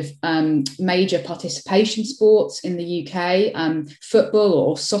kind of major participation sports in the UK, football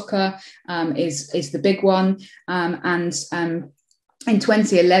or soccer is the big one. In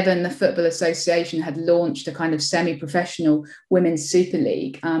 2011, the Football Association had launched a kind of semi-professional women's Super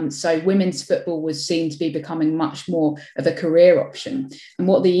League. So women's football was seen to be becoming much more of a career option. And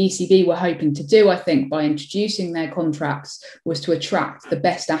what the ECB were hoping to do, I think, by introducing their contracts was to attract the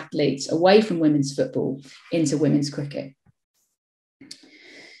best athletes away from women's football into women's cricket.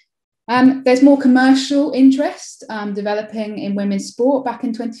 There's more commercial interest developing in women's sport back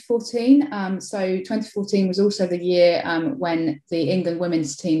in 2014. So 2014 was also the year when the England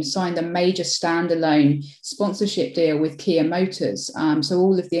women's team signed a major standalone sponsorship deal with Kia Motors. So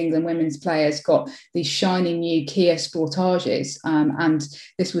all of the England women's players got these shiny new Kia Sportages. And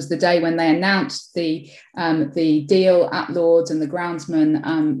this was the day when they announced the deal at Lords, and the groundsman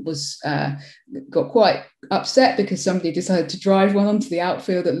got quite upset because somebody decided to drive one onto the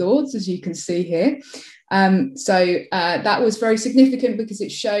outfield at Lords, as you can see here. So that was very significant because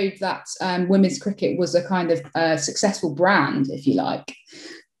it showed that women's cricket was a kind of successful brand, if you like.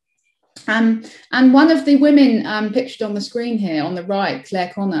 And one of the women pictured on the screen here on the right,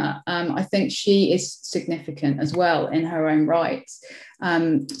 Claire Connor, I think she is significant as well in her own right.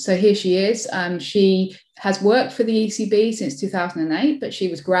 So here she is. She has worked for the ECB since 2008, but she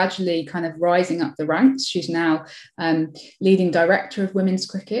was gradually kind of rising up the ranks. She's now leading director of women's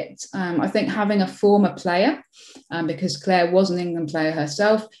cricket. I think having a former player, because Claire was an England player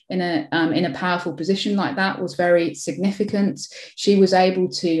herself, in a powerful position like that was very significant. She was able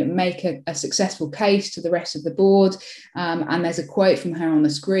to make a successful case to the rest of the board. And there's a quote from her on the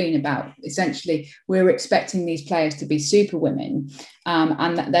screen about essentially, we're expecting these players to be super women.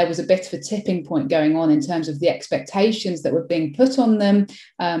 And that there was a bit of a tipping point going on in terms of the expectations that were being put on them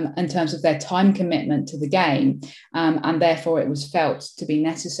in terms of their time commitment to the game. And therefore it was felt to be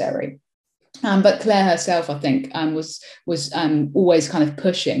necessary. But Claire herself, I think, was always kind of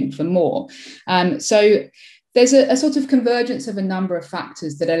pushing for more. So there's a sort of convergence of a number of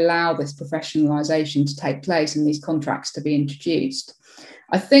factors that allow this professionalisation to take place and these contracts to be introduced.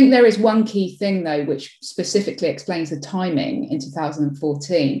 I think there is one key thing, though, which specifically explains the timing in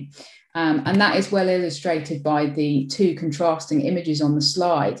 2014. And that is well illustrated by the two contrasting images on the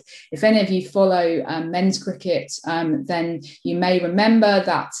slide. If any of you follow men's cricket, then you may remember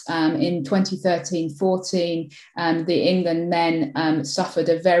that in 2013-14, the England men suffered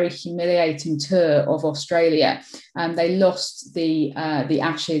a very humiliating tour of Australia. They lost the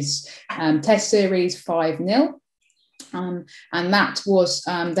Ashes Test Series 5-0. And that was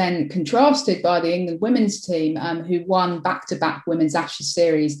then contrasted by the England women's team, who won back-to-back Women's Ashes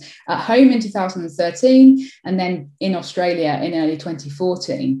series at home in 2013 and then in Australia in early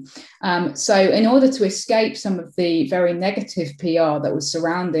 2014. So in order to escape some of the very negative PR that was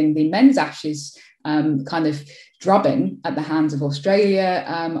surrounding the men's Ashes kind of drubbing at the hands of Australia,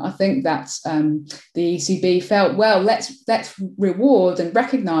 I think that the ECB felt, well, let's reward and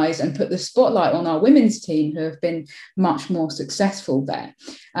recognise and put the spotlight on our women's team, who have been much more successful there.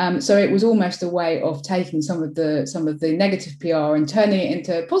 So it was almost a way of taking some of the negative PR and turning it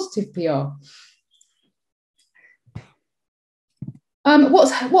into positive PR.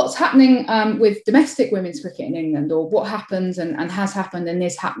 What's happening with domestic women's cricket in England, or what happens and has happened and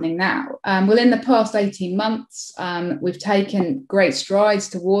is happening now? Well, in the past 18 months, we've taken great strides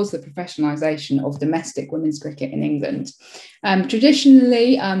towards the professionalisation of domestic women's cricket in England.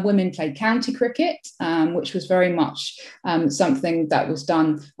 Traditionally, women played county cricket, which was very much something that was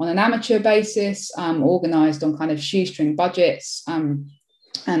done on an amateur basis, organised on kind of shoestring budgets.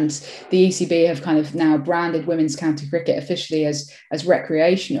 And the ECB have kind of now branded women's county cricket officially as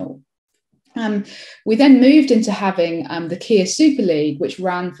recreational. We then moved into having the Kia Super League, which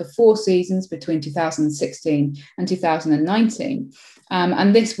ran for 4 seasons between 2016 and 2019.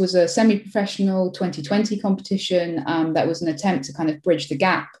 And this was a semi-professional 2020 competition that was an attempt to kind of bridge the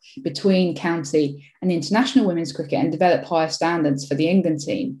gap between county and international women's cricket and develop higher standards for the England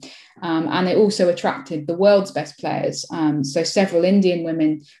team. And it also attracted the world's best players. So several Indian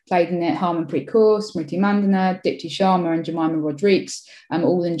women played in it. Harmanpreet Kaur, Smriti Mandana, Dipti Sharma and Jemima Rodrigues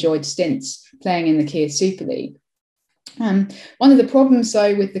all enjoyed stints playing in the Kia Super League. One of the problems,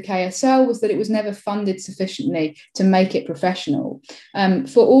 though, with the KSL was that it was never funded sufficiently to make it professional.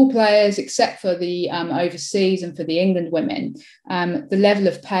 For all players, except for the overseas and for the England women, the level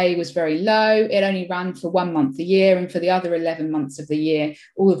of pay was very low. It only ran for 1 month a year, and for the other 11 months of the year,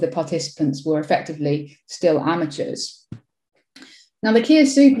 all of the participants were effectively still amateurs. Now, the Kia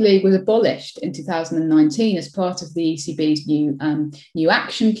Super League was abolished in 2019 as part of the ECB's new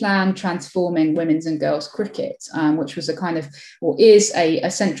action plan, transforming women's and girls cricket, which was a kind of, or is a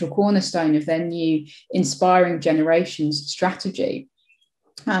central cornerstone of their new Inspiring Generations strategy.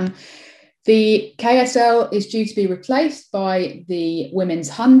 The KSL is due to be replaced by the Women's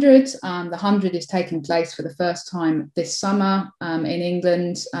 100. The 100 is taking place for the first time this summer in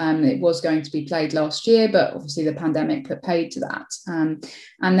England. It was going to be played last year, but obviously the pandemic put paid to that.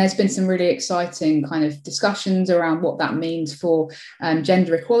 And there's been some really exciting kind of discussions around what that means for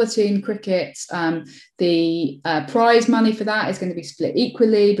gender equality in cricket. The prize money for that is going to be split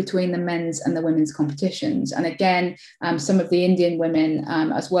equally between the men's and the women's competitions. And again, some of the Indian women,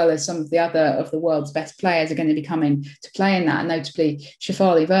 as well as some of the of the world's best players, are going to be coming to play in that, notably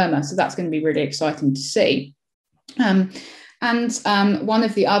Shafali Verma. So that's going to be really exciting to see. And one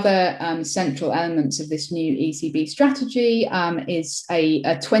of the other central elements of this new ECB strategy is a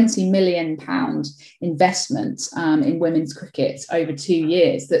 £20 million investment in women's cricket over 2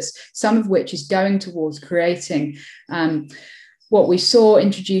 years, that's some of which is going towards creating what we saw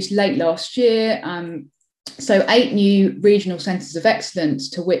introduced late last year. So 8 new regional centres of excellence,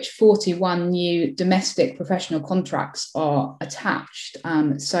 to which 41 new domestic professional contracts are attached.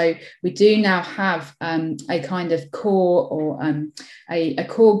 So we do now have a kind of core, or a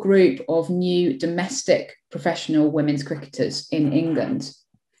core group of new domestic professional women's cricketers in England.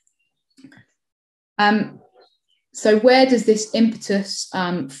 So where does this impetus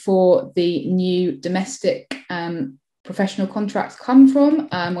for the new domestic professional contracts come from?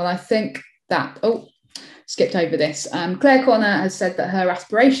 Well, I think that, skipped over this. Claire Connor has said that her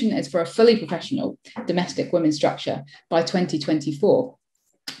aspiration is for a fully professional domestic women's structure by 2024.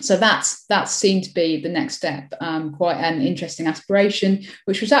 So that's seen to be the next step. Quite an interesting aspiration,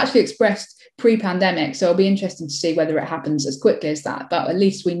 which was actually expressed pre-pandemic. So it'll be interesting to see whether it happens as quickly as that. But at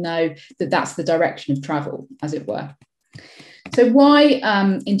least we know that that's the direction of travel, as it were. So why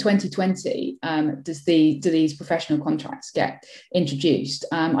in 2020 do these professional contracts get introduced?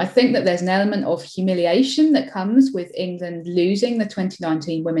 I think that there's an element of humiliation that comes with England losing the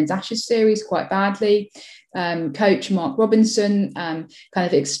 2019 Women's Ashes series quite badly. Coach Mark Robinson kind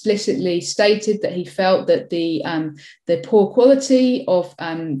of explicitly stated that he felt that the poor quality of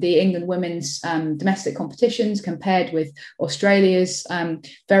the England women's domestic competitions compared with Australia's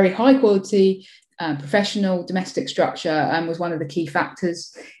very high quality professional domestic structure was one of the key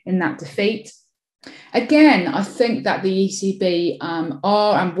factors in that defeat. Again, I think that the ECB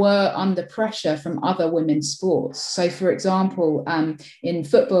are and were under pressure from other women's sports. So, for example, in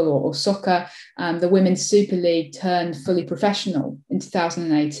football or soccer, the Women's Super League turned fully professional in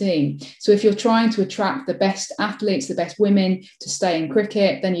 2018. So if you're trying to attract the best athletes, the best women to stay in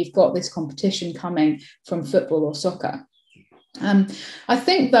cricket, then you've got this competition coming from football or soccer. I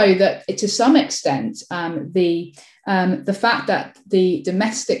think, though, that to some extent, the fact that the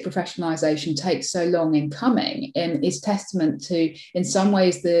domestic professionalisation takes so long in coming is testament to, in some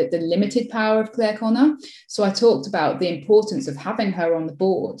ways, the limited power of Claire Connor. So I talked about the importance of having her on the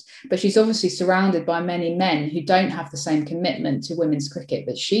board, but she's obviously surrounded by many men who don't have the same commitment to women's cricket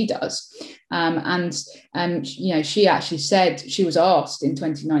that she does. You know, she actually said, she was asked in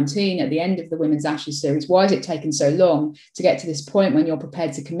 2019 at the end of the Women's Ashes series, why has it taken so long to get to this point when you're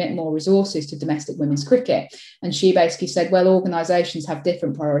prepared to commit more resources to domestic women's cricket? And she basically said, well, organisations have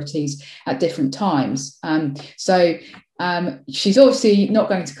different priorities at different times. She's obviously not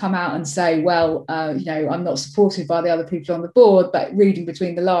going to come out and say, well, you know, I'm not supported by the other people on the board, but reading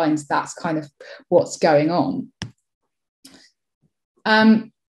between the lines, that's kind of what's going on.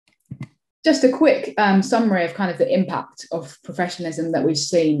 Just a quick summary of kind of the impact of professionalism that we've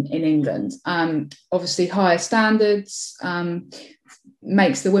seen in England. Obviously, higher standards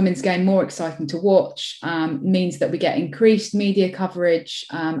makes the women's game more exciting to watch, means that we get increased media coverage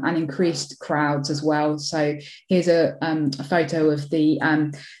and increased crowds as well. So here's a photo of the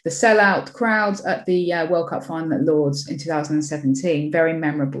sellout crowds at the World Cup final at Lord's in 2017, very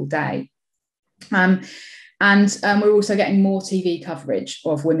memorable day. And we're also getting more TV coverage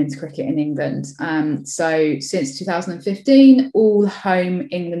of women's cricket in England. So since 2015, all home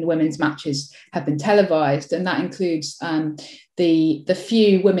England women's matches have been televised, and that includes the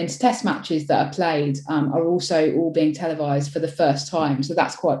few women's test matches that are played are also all being televised for the first time. So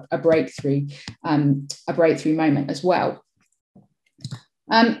that's quite a breakthrough moment as well.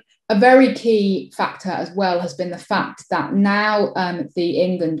 A very key factor as well has been the fact that now the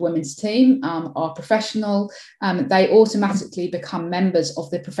England women's team are professional. They automatically become members of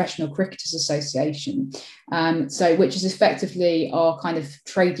the Professional Cricketers Association, which is effectively our kind of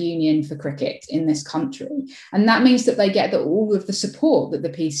trade union for cricket in this country. And that means that they get all of the support that the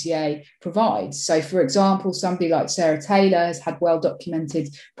PCA provides. So, for example, somebody like Sarah Taylor has had well-documented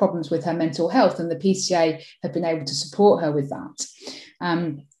problems with her mental health, and the PCA have been able to support her with that.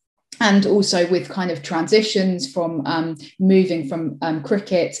 And also with kind of transitions from moving from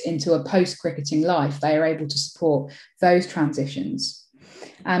cricket into a post-cricketing life, they are able to support those transitions.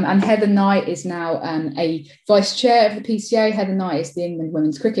 And Heather Knight is now a vice chair of the PCA. Heather Knight is the England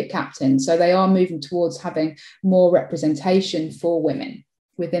women's cricket captain. So they are moving towards having more representation for women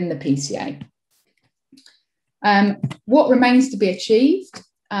within the PCA. What remains to be achieved?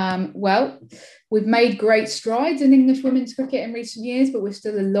 Well, we've made great strides in English women's cricket in recent years, but we're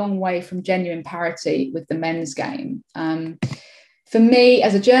still a long way from genuine parity with the men's game. For me,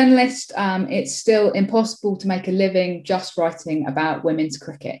 as a journalist, it's still impossible to make a living just writing about women's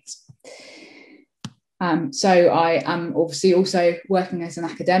cricket. So I am obviously also working as an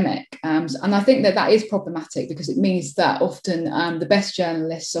academic. And I think that is problematic because it means that often the best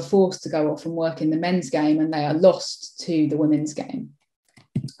journalists are forced to go off and work in the men's game, and they are lost to the women's game.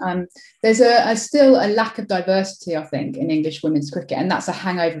 There's still a lack of diversity, I think, in English women's cricket, and that's a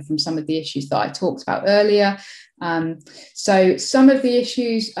hangover from some of the issues that I talked about earlier. So some of the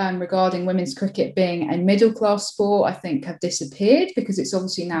issues regarding women's cricket being a middle-class sport, I think, have disappeared because it's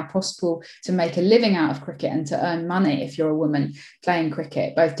obviously now possible to make a living out of cricket and to earn money if you're a woman playing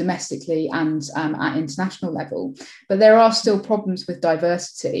cricket, both domestically and at international level. But there are still problems with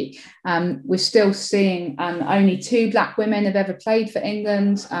diversity. We're still seeing only 2 black women have ever played for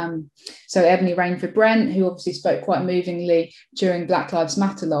England. So Ebony Rainford-Brent, who obviously spoke quite movingly during Black Lives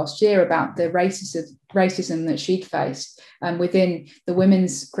Matter last year about the racism that she'd faced within the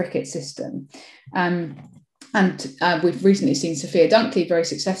women's cricket system. And we've recently seen Sophia Dunkley very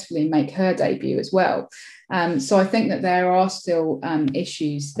successfully make her debut as well. So I think that there are still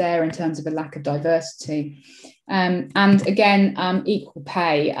issues there in terms of a lack of diversity. And again, equal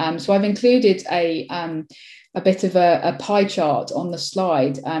pay. So I've included a bit of a pie chart on the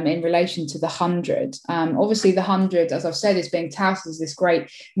slide in relation to the 100. Obviously, the 100, as I've said, is being touted as this great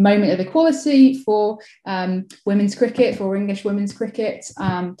moment of equality for women's cricket, for English women's cricket.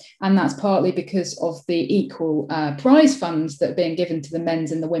 And that's partly because of the equal prize funds that are being given to the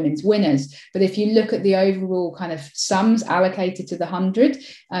men's and the women's winners. But if you look at the overall kind of sums allocated to the 100,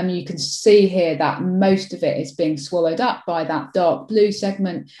 you can see here that most of it is being swallowed up by that dark blue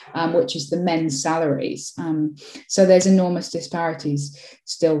segment, which is the men's salaries. So there's enormous disparities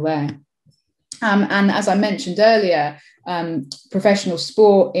still there. And as I mentioned earlier, professional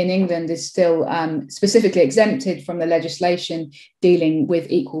sport in England is still specifically exempted from the legislation dealing with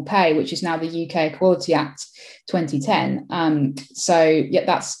equal pay, which is now the UK Equality Act 2010. So yeah,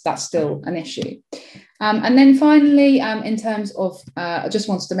 that's still an issue. And then finally, in terms of, I just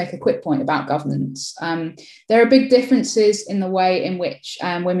wanted to make a quick point about governance. There are big differences in the way in which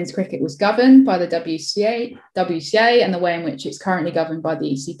women's cricket was governed by the WCA and the way in which it's currently governed by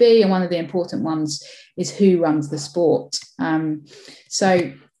the ECB. And one of the important ones is who runs the sport.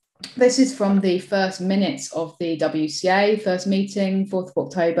 So this is from the first minutes of the WCA, first meeting, 4th of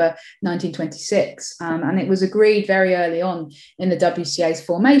October, 1926. And it was agreed very early on in the WCA's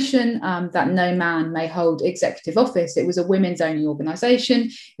formation that no man may hold executive office. It was a women's only organisation.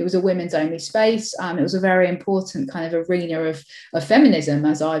 It was a women's only space. It was a very important kind of arena of feminism,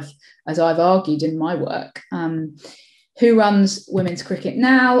 as I've argued in my work. Who runs women's cricket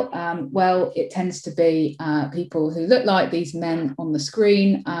now? Well, it tends to be people who look like these men on the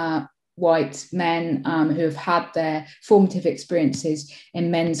screen, white men who have had their formative experiences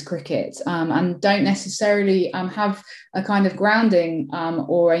in men's cricket and don't necessarily have a kind of grounding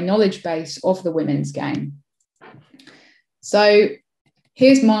or a knowledge base of the women's game. So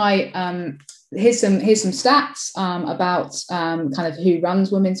here's my here's some stats about kind of who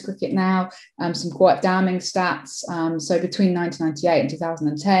runs women's cricket now, some quite damning stats. So between 1998 and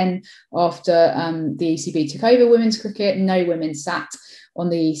 2010, after the ECB took over women's cricket, no women sat on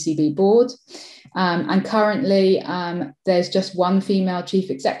the ECB board. And currently, there's just one female chief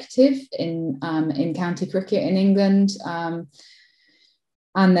executive in county cricket in England.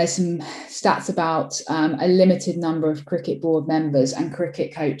 And there's some stats about a limited number of cricket board members and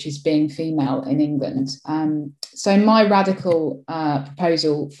cricket coaches being female in England. So my radical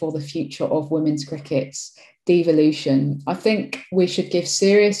proposal for the future of women's cricket's devolution, I think we should give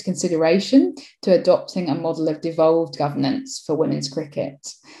serious consideration to adopting a model of devolved governance for women's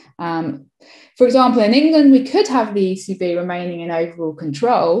cricket. For example, in England, we could have the ECB remaining in overall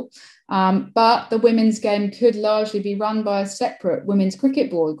control, but the women's game could largely be run by a separate women's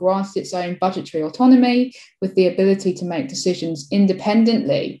cricket board, granted its own budgetary autonomy, with the ability to make decisions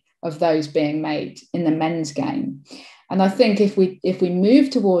independently of those being made in the men's game. And I think if we move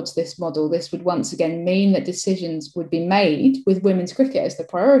towards this model, this would once again mean that decisions would be made with women's cricket as the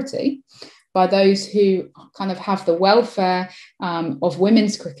priority by those who kind of have the welfare of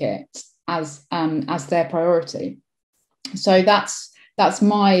women's cricket as their priority. So that's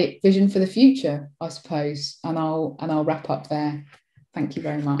my vision for the future, I suppose, and I'll wrap up there. Thank you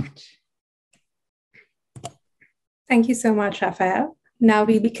very much. Thank you so much, Raphael. Now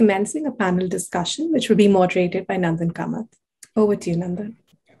we'll be commencing a panel discussion, which will be moderated by Nandan Kamath. Over to you, Nandan.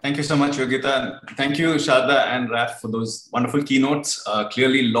 Thank you so much, Yogita. Thank you, Sharda and Raf, for those wonderful keynotes.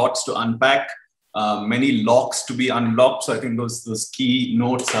 Clearly, lots to unpack, many locks to be unlocked. So I think those key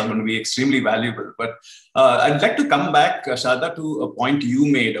notes are going to be extremely valuable. But I'd like to come back, Sharda, to a point you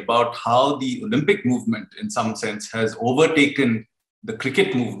made about how the Olympic movement, in some sense, has overtaken the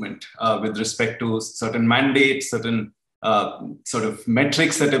cricket movement with respect to certain mandates, certain sort of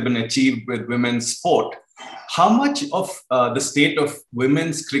metrics that have been achieved with women's sport. How much of the state of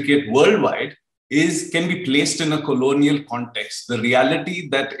women's cricket worldwide can be placed in a colonial context? The reality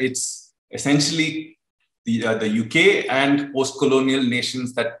that it's essentially the UK and post-colonial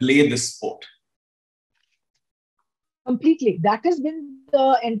nations that play this sport. Completely. That has been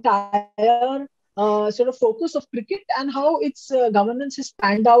the entire sort of focus of cricket and how its governance has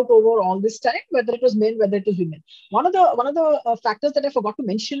panned out over all this time, whether it was men, whether it was women. One of the factors that I forgot to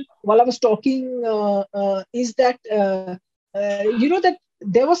mention while I was talking is that that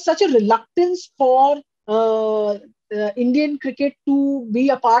there was such a reluctance for Indian cricket to be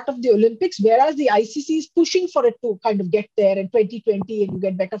a part of the Olympics, whereas the ICC is pushing for it to kind of get there in 2020, and you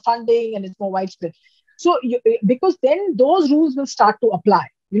get better funding and it's more widespread. So because then those rules will start to apply.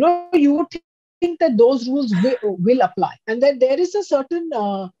 You would think that those rules will apply. And then there is a certain,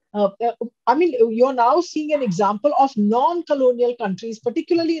 you're now seeing an example of non-colonial countries,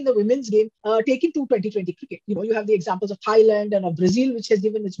 particularly in the women's game, taking to 2020 cricket. You have the examples of Thailand and of Brazil, which has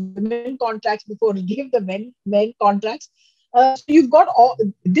given its women contracts before it gave the men contracts. So you've got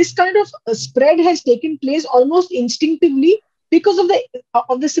this kind of spread has taken place almost instinctively because of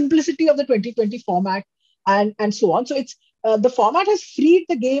the simplicity of the 2020 format and so on. So it's the format has freed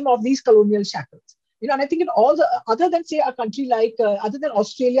the game of these colonial shackles. And I think in all other than say a country like other than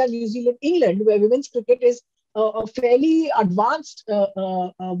Australia, New Zealand, England, where women's cricket is fairly advanced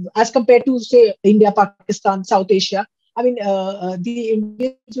as compared to say India, Pakistan, South Asia. I mean, the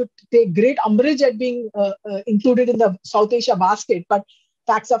Indians would take great umbrage at being included in the South Asia basket, but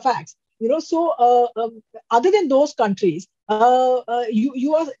facts are facts. So other than those countries,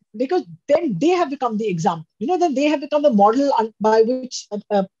 you are, because then they have become the example. Then they have become the model by which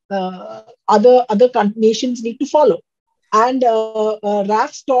other nations need to follow. And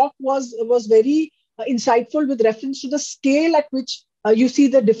Raf's talk was very insightful with reference to the scale at which you see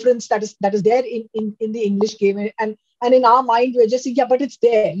the difference that is there in the English game. And in our mind, we're just saying, yeah, but it's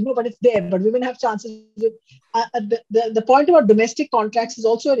there, but women have chances. The point about domestic contracts is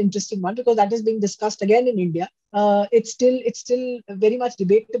also an interesting one, because that is being discussed again in India. It's still very much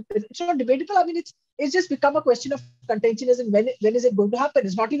debatable. It's not debatable. I mean, it's just become a question of contention as in when is it going to happen?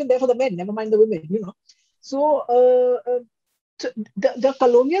 It's not even there for the men, never mind the women, So the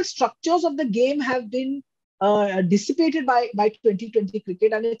colonial structures of the game have been dissipated by 2020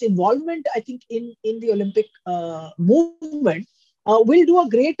 cricket, and its involvement, I think, in the Olympic movement will do a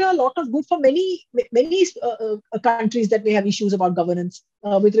greater lot of good for many countries that may have issues about governance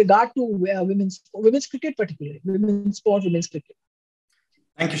with regard to women's cricket, particularly women's sport, women's cricket.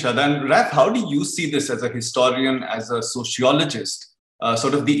 Thank you, Shada. And Raf, how do you see this as a historian, as a sociologist?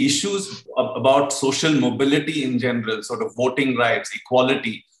 Sort of the issues about social mobility in general, sort of voting rights,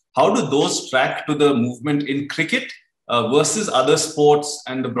 equality. How do those track to the movement in cricket versus other sports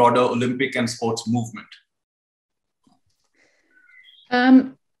and the broader Olympic and sports movement?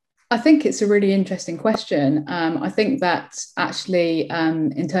 I think it's a really interesting question. I think that actually,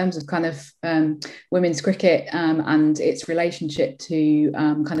 in terms of kind of women's cricket and its relationship to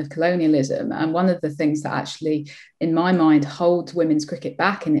kind of colonialism. And one of the things that actually, in my mind, holds women's cricket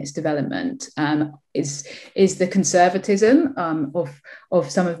back in its development is the conservatism of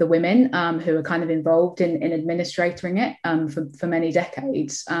some of the women who are kind of involved in administrating it for many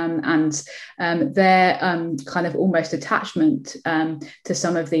decades, and their kind of almost attachment to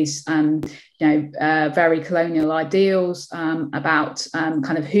some of these very colonial ideals about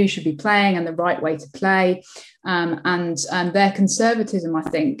kind of who should be playing and the right way to play, and their conservatism, I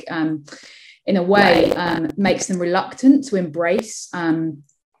think, in a way, makes them reluctant to embrace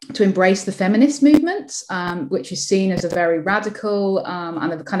the feminist movement, which is seen as a very radical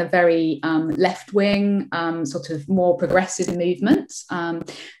and a kind of very left-wing, sort of more progressive movement. And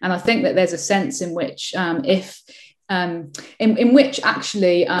I think that there's a sense in which in which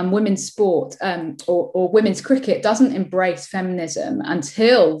actually women's sport or women's cricket doesn't embrace feminism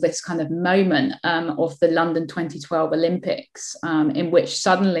until this kind of moment of the London 2012 Olympics, in which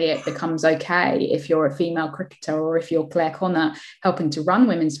suddenly it becomes okay if you're a female cricketer or if you're Claire Connor helping to run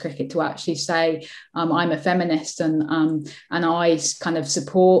women's cricket to actually say, I'm a feminist and I kind of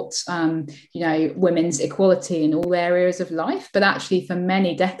support women's equality in all areas of life. But actually for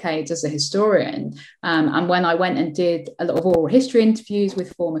many decades as a historian, and when I went and did a lot of oral history interviews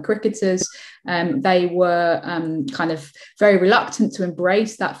with former cricketers, they were kind of very reluctant to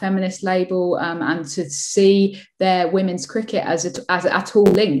embrace that feminist label and to see their women's cricket as at all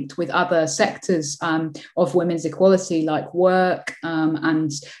linked with other sectors of women's equality, like work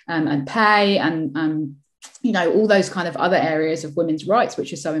and pay and all those kind of other areas of women's rights,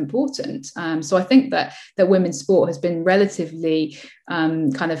 which are so important. So I think that women's sport has been relatively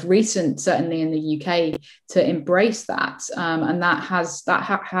kind of recent, certainly in the UK, to embrace that, and that has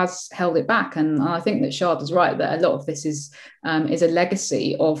held it back. And I think that Shard is right that a lot of this is a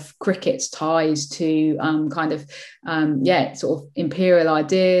legacy of cricket's ties to sort of imperial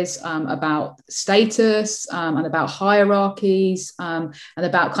ideas about status and about hierarchies and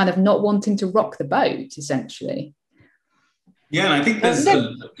about kind of not wanting to rock the boat, essentially. Yeah, and I think there's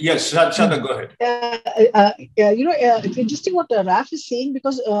Shada, go ahead. It's interesting what Raf is saying,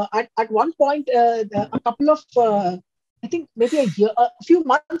 because at one point, a couple of, I think maybe a few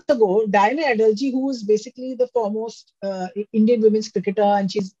months ago, Diana Adalji, who is basically the foremost Indian women's cricketer,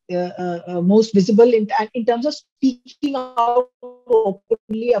 and she's most visible in terms of speaking out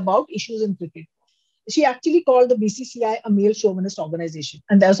openly about issues in cricket. She actually called the BCCI a male chauvinist organization,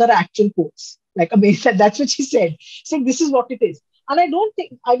 and those are actual quotes. Like a male, that's what she said. Saying this is what it is, and I don't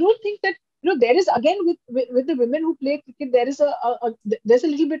think that there is, again, with the women who play cricket, there is there's a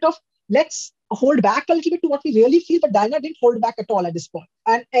little bit of let's hold back a little bit to what we really feel, but Diana didn't hold back at all at this point.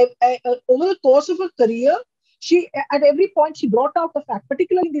 And over the course of her career, she at every point she brought out the fact,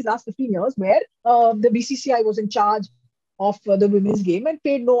 particularly in these last 15 years, where the BCCI was in charge of the women's game and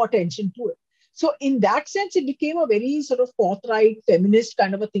paid no attention to it. So in that sense, it became a very sort of forthright feminist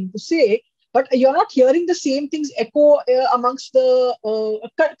kind of a thing to say. But you're not hearing the same things echo amongst the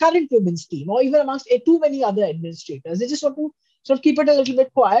current women's team, or even amongst too many other administrators. They just want to sort of keep it a little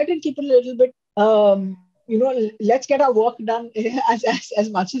bit quiet and keep it a little bit, let's get our work done as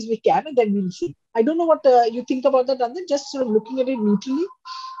much as we can, and then we'll see. I don't know what you think about that, Ranjan, just sort of looking at it neutrally.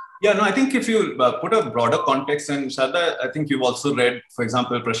 Yeah, no, I think if you put a broader context, and Shada, I think you've also read, for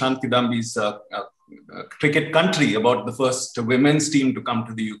example, Prashant Kidambi's Cricket Country, about the first women's team to come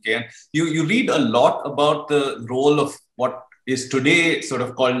to the UK. And you read a lot about the role of what is today sort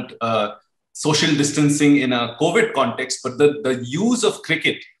of called social distancing in a COVID context, but the use of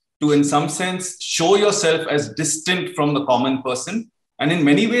cricket to, in some sense, show yourself as distant from the common person. And in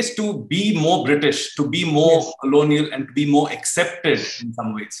many ways, to be more British, to be more colonial, and to be more accepted in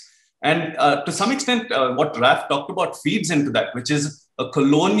some ways. And to some extent, what Raf talked about feeds into that, which is a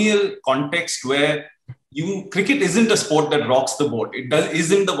colonial context where cricket isn't a sport that rocks the boat. It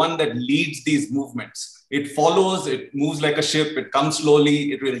isn't the one that leads these movements. It follows, it moves like a ship, it comes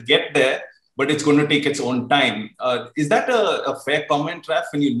slowly, it will get there, but it's going to take its own time. Is that a fair comment, Raf,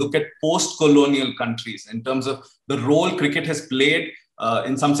 when you look at post-colonial countries in terms of the role cricket has played,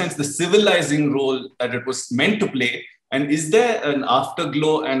 in some sense, the civilizing role that it was meant to play? And is there an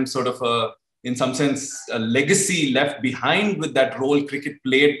afterglow and sort of in some sense, a legacy left behind with that role cricket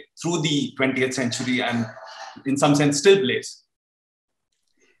played through the 20th century and in some sense still plays?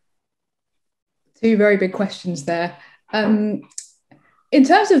 Two very big questions there. So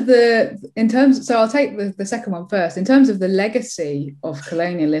I'll take the second one first. In terms of the legacy of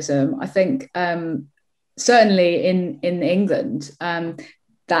colonialism, I think certainly in England,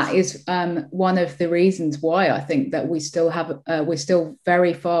 that is one of the reasons why I think that we're still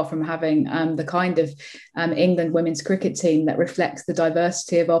very far from having the kind of England women's cricket team that reflects the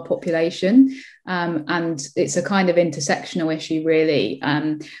diversity of our population. And it's a kind of intersectional issue, really,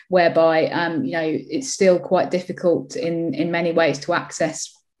 whereby it's still quite difficult in many ways to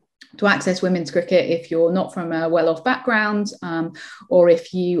access women's cricket if you're not from a well-off background, or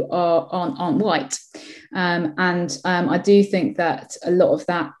if you aren't white. I do think that a lot of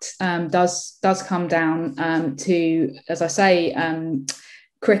that does come down to, as I say,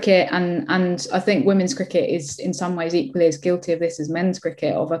 cricket, and I think women's cricket is in some ways equally as guilty of this as men's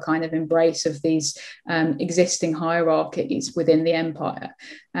cricket, of a kind of embrace of these existing hierarchies within the empire.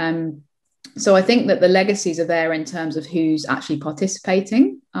 So I think that the legacies are there in terms of who's actually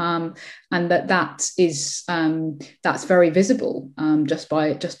participating, and that's very visible just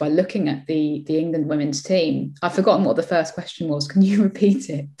by looking at the England women's team. I've forgotten what the first question was. Can you repeat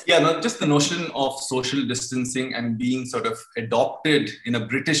it? Yeah, no, just the notion of social distancing and being sort of adopted in a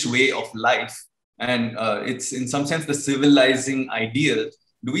British way of life, and it's in some sense the civilizing ideal.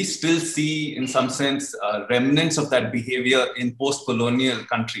 Do we still see, in some sense, remnants of that behavior in post-colonial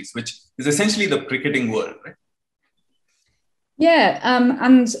countries, which is essentially the cricketing world, right? Yeah,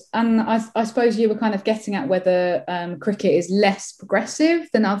 and I suppose you were kind of getting at whether cricket is less progressive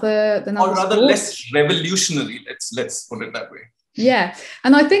than other or rather sports. Less revolutionary. Let's put it that way. Yeah,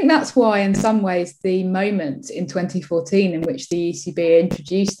 and I think that's why, in some ways, the moment in 2014 in which the ECB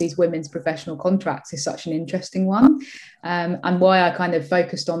introduced these women's professional contracts is such an interesting one, and why I kind of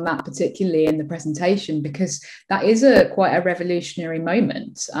focused on that particularly in the presentation, because that is quite a revolutionary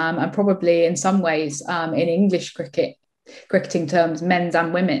moment, and probably in some ways in English cricketing terms, men's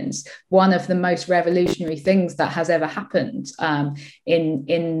and women's, one of the most revolutionary things that has ever happened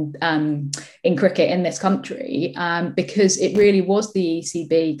in cricket in this country, because it really was the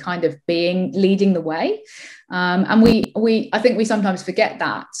ECB kind of leading the way. And I think we sometimes forget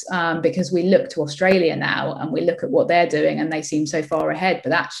that because we look to Australia now and we look at what they're doing and they seem so far ahead.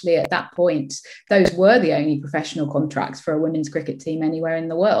 But actually, at that point, those were the only professional contracts for a women's cricket team anywhere in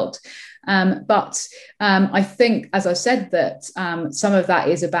the world. But I think, as I said, that some of that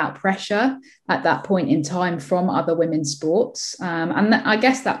is about pressure at that point in time from other women's sports. And I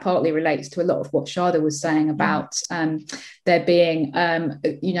guess that partly relates to a lot of what Sharda was saying about there being,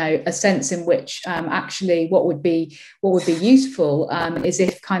 a sense in which actually what would be useful is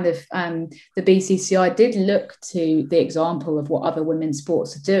if kind of the BCCI did look to the example of what other women's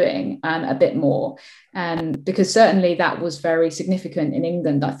sports are doing a bit more. Because certainly that was very significant in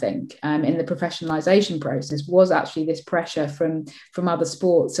England, I think, in the professionalisation process, was actually this pressure from other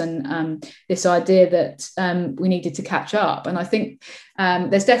sports and this idea that we needed to catch up. And I think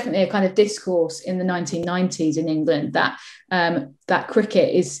there's definitely a kind of discourse in the 1990s in England that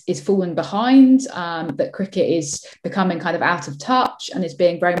cricket is falling behind, that cricket is becoming kind of out of touch and is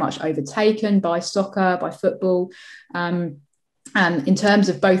being very much overtaken by soccer, by football, and in terms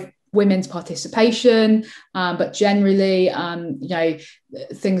of both women's participation, but generally,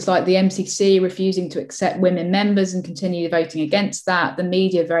 things like the MCC refusing to accept women members and continue voting against that. The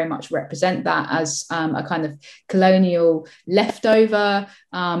media very much represent that as a kind of colonial leftover,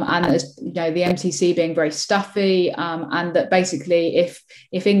 and as the MCC being very stuffy, and that basically if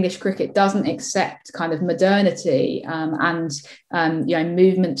English cricket doesn't accept kind of modernity and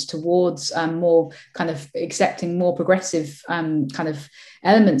movements towards more kind of accepting more progressive kind of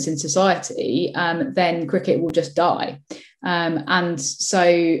elements in society, then cricket will just die. And so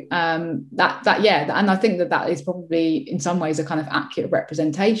and I think that is probably in some ways a kind of accurate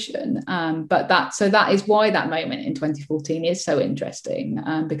representation. But that is why that moment in 2014 is so interesting,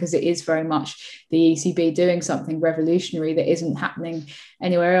 because it is very much the ECB doing something revolutionary that isn't happening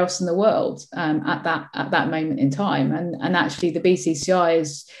anywhere else in the world at that moment in time. And actually the BCCI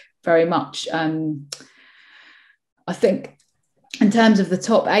is very much, I think, in terms of the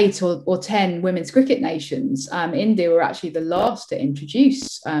top 8 or 10 women's cricket nations, India were actually the last to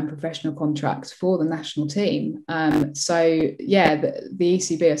introduce professional contracts for the national team. The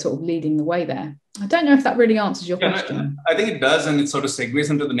ECB are sort of leading the way there. I don't know if that really answers your question. I think it does, and it sort of segues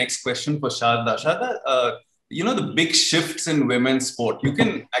into the next question for Sharda. Sharda, the big shifts in women's sport, you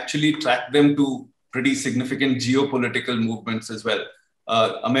can actually track them to pretty significant geopolitical movements as well.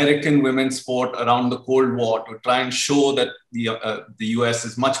 American women's sport around the Cold War to try and show that the US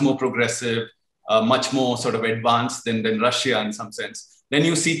is much more progressive, much more sort of advanced than Russia in some sense. Then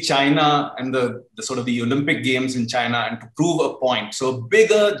you see China and the sort of the Olympic Games in China, and to prove a point. So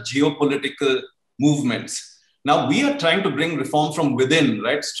bigger geopolitical movements. Now we are trying to bring reform from within,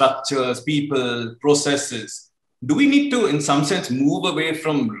 right? Structures, people, processes. do we need to, in some sense, move away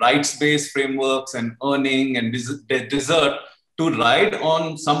from rights-based frameworks and earning and desert to ride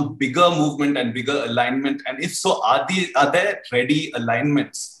on some bigger movement and bigger alignment? And if so, are there ready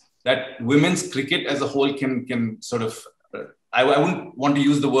alignments that women's cricket as a whole can sort of, I wouldn't want to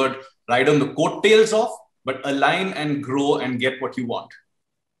use the word ride on the coattails of, but align and grow and get what you want?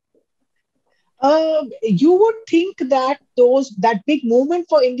 You would think that that big movement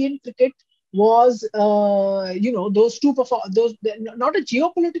for Indian cricket was, those not a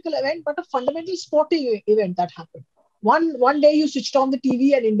geopolitical event, but a fundamental sporting event that happened. One day you switched on the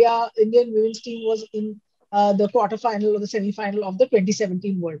TV and Indian women's team was in the quarterfinal or the semi-final of the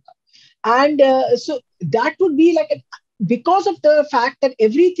 2017 World Cup. And so that would be like because of the fact that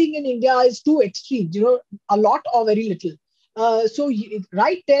everything in India is too extreme, a lot or very little.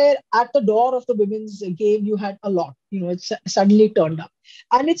 Right there at the door of the women's game, you had a lot, it suddenly turned up.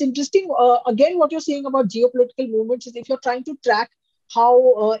 And it's interesting, again, what you're saying about geopolitical movements is if you're trying to track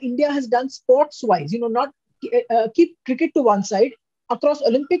how India has done sports-wise, not keep cricket to one side, across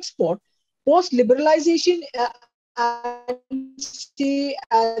Olympic sport, post-liberalization and say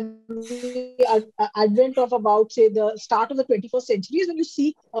the advent of about, say, the start of the 21st century is when you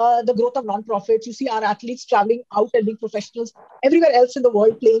see the growth of non-profits. You see our athletes traveling out and being professionals everywhere else in the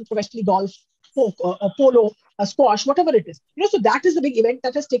world, playing professionally golf, polo, squash, whatever it is. So that is the big event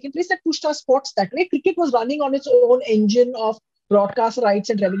that has taken place that pushed our sports that way. Cricket was running on its own engine of broadcast rights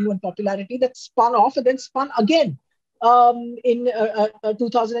and revenue and popularity that spun off and then spun again in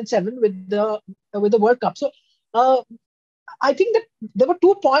 2007 with the World Cup. So I think that there were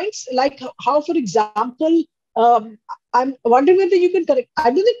 2 points, like how, for example, I'm wondering whether you can connect.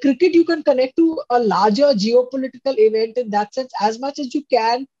 I don't think cricket you can connect to a larger geopolitical event in that sense as much as you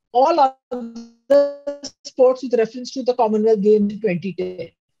can all other sports with reference to the Commonwealth Games in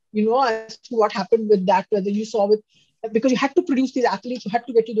 2010. As to what happened with that, whether you saw because you had to produce these athletes, you had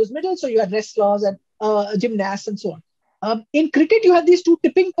to get to those medals, so you had wrestlers and gymnasts and so on. In cricket, you had these 2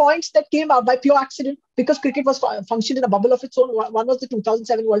 tipping points that came out by pure accident because cricket was functioned in a bubble of its own. One was the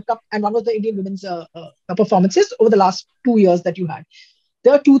 2007 World Cup and one was the Indian women's performances over the last 2 years that you had.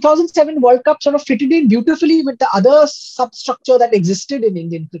 The 2007 World Cup sort of fitted in beautifully with the other substructure that existed in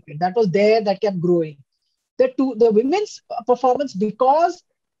Indian cricket. That was there, that kept growing. The women's performance, because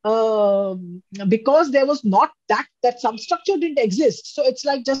there was not that substructure didn't exist. So it's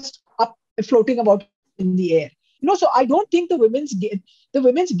like just up floating about in the air. So I don't think the women's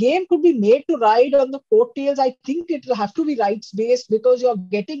game could be made to ride on the coattails. I think it will have to be rights-based because you're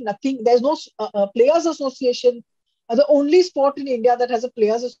getting nothing. There's no players' association. The only sport in India that has a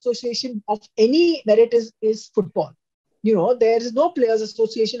players' association of any merit is football. There is no players'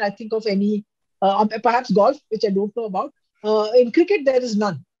 association, I think, of any, perhaps golf, which I don't know about. In cricket, there is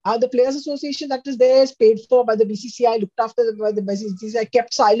none. The players' association that is there is paid for by the BCCI, looked after by the BCCI,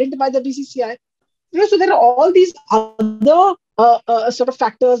 kept silent by the BCCI. So there are all these other sort of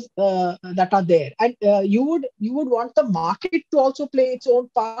factors that are there, and you would want the market to also play its own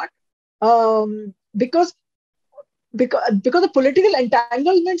part because the political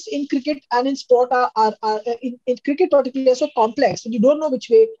entanglements in cricket and in sport are in cricket particularly are so complex, and you don't know which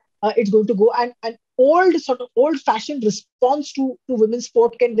way it's going to go, and old-fashioned response to women's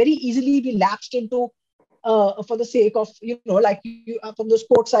sport can very easily be lapsed into for the sake of from the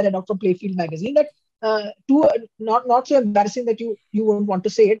sports side and from Playfield magazine that not so embarrassing that you won't want to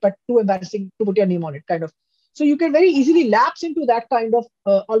say it, but too embarrassing to put your name on it, kind of. So you can very easily lapse into that kind of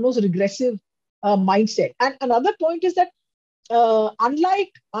almost regressive mindset. And another point is that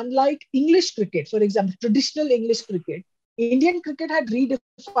unlike English cricket, for example, traditional English cricket, Indian cricket had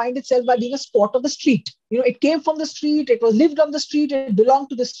redefined itself by being a sport of the street. It came from the street, it was lived on the street, it belonged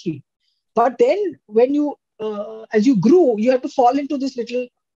to the street. But then when as you grew, you had to fall into this little,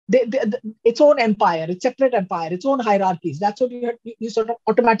 its own empire, its separate empire, its own hierarchies. That's what you sort of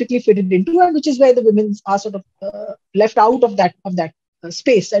automatically fitted into, and which is where the women are sort of left out of that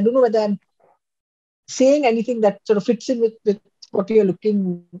space. I don't know whether I'm saying anything that sort of fits in with what you're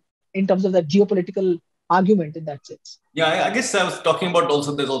looking in terms of that geopolitical argument in that sense. Yeah, I guess I was talking about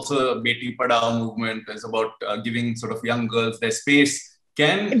there's also a Beti Padhao movement. It's about giving sort of young girls their space.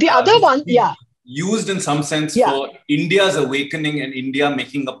 Can the other one, used in some sense for India's awakening and India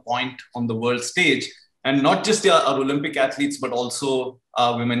making a point on the world stage, and not just our Olympic athletes, but also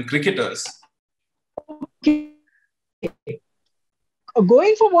our women cricketers? Okay.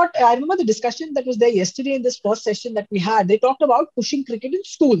 Going for what I remember the discussion that was there yesterday in this first session that we had, they talked about pushing cricket in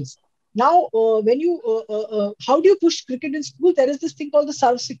schools. Now, when you, how do you push cricket in school? There is this thing called the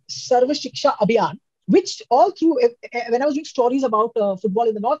Sarva Shiksha Abhiyan, which all through, when I was doing stories about football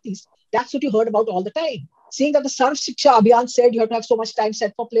in the Northeast, that's what you heard about all the time. seeing that the Sarv Shiksha Abhiyan said you have to have so much time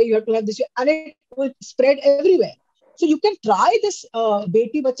set for play, you have to have this, and it will spread everywhere. So you can try this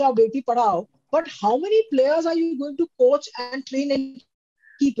Beti Bachao, Beti Padhao, but how many players are you going to coach and train and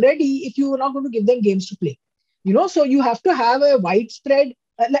keep ready if you are not going to give them games to play? So you have to have a widespread,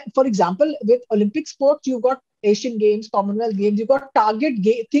 like for example, with Olympic sports, you've got Asian Games, Commonwealth Games, you've got target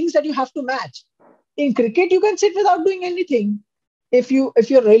things that you have to match. In cricket, you can sit without doing anything. If you're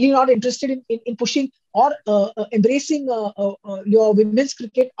really not interested in pushing or embracing your women's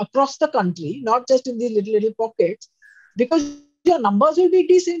cricket across the country, not just in these little pockets, because your numbers will be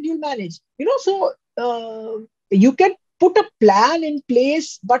decent, you'll manage. So you can put a plan in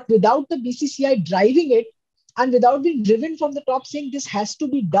place, but without the BCCI driving it and without being driven from the top saying this has to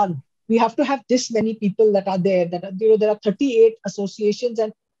be done. We have to have this many people that are there. There are 38 associations,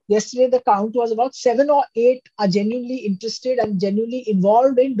 and yesterday the count was about 7 or 8 are genuinely interested and genuinely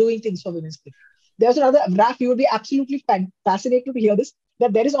involved in doing things for women's cricket. There's another, Raf, you would be absolutely fascinated to hear this,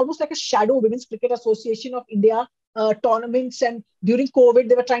 that there is almost like a shadow Women's Cricket Association of India tournaments, and during COVID,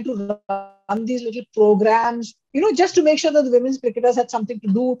 they were trying to run these little programs, just to make sure that the women's cricketers had something to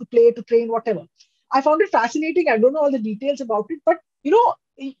do, to play, to train, whatever. I found it fascinating. I don't know all the details about it, but,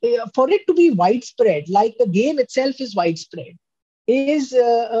 for it to be widespread, like the game itself is widespread, is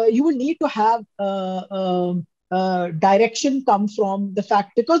you will need to have direction come from the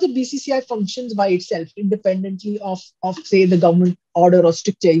fact, because the BCCI functions by itself independently of say the government order or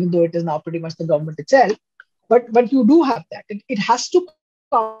stricture, even though it is now pretty much the government itself. But you do have that. It has to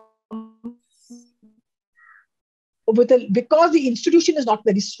come because the institution is not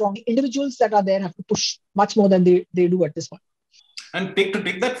very strong. Individuals that are there have to push much more than they do at this point. And to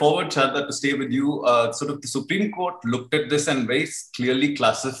take that forward, Sharda, to stay with you, sort of the Supreme Court looked at this and very clearly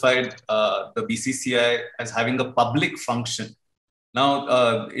classified the BCCI as having a public function.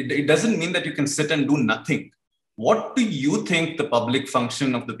 Now, it doesn't mean that you can sit and do nothing. What do you think the public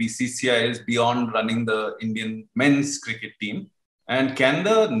function of the BCCI is beyond running the Indian men's cricket team? And can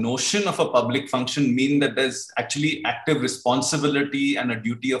the notion of a public function mean that there's actually active responsibility and a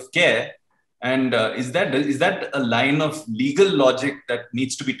duty of care? And is that a line of legal logic that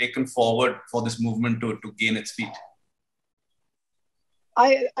needs to be taken forward for this movement to gain its feet?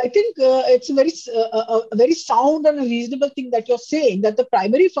 I think it's a very sound and a reasonable thing that you're saying, that the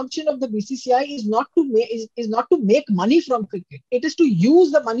primary function of the BCCI is not to make money from cricket. It is to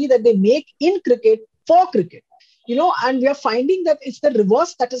use the money that they make in cricket for cricket. And we are finding that it's the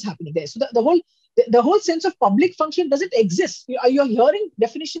reverse that is happening there. So the whole sense of public function doesn't exist. You're hearing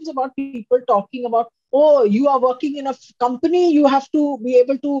definitions about people talking about, oh, you are working in a company, you have to be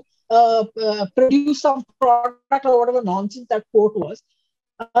able to produce some product or whatever nonsense that quote was.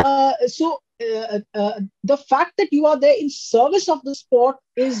 So the fact that you are there in service of the sport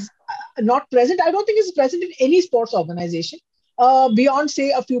is not present. I don't think it's present in any sports organization beyond,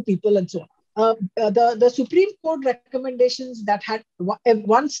 say, a few people and so on. The Supreme Court recommendations that had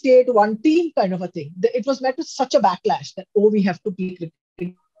one state, one team kind of a thing, it was met with such a backlash that, oh, we have to play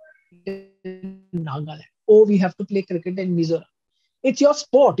cricket in Nagaland. Oh, we have to play cricket in Mizoram. It's your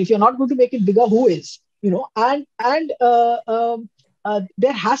sport. If you're not going to make it bigger, who is?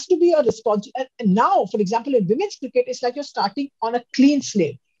 There has to be a response. And now, for example, in women's cricket, it's like you're starting on a clean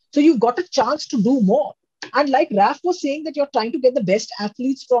slate. So you've got a chance to do more. And like Raf was saying, that you're trying to get the best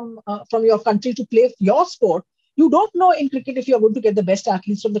athletes from your country to play your sport. You don't know in cricket if you're going to get the best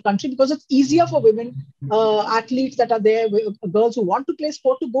athletes from the country, because it's easier for women athletes that are there, girls who want to play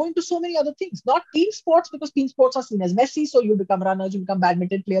sport, to go into so many other things. Not team sports, because team sports are seen as messy. So you become runners, you become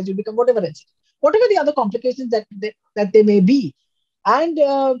badminton players, you become whatever else. Whatever the other complications that they may be. And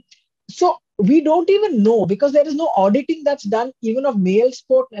so we don't even know, because there is no auditing that's done even of male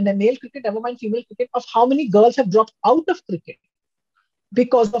sport and a male cricket, never mind female cricket, of how many girls have dropped out of cricket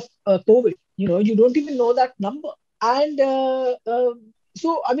because of COVID. You don't even know that number. And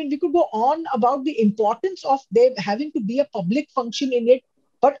so, I mean, we could go on about the importance of there having to be a public function in it,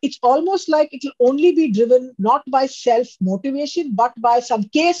 but it's almost like it will only be driven not by self-motivation, but by some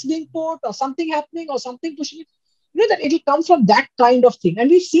case being put or something happening or something pushing it. That it'll come from that kind of thing. And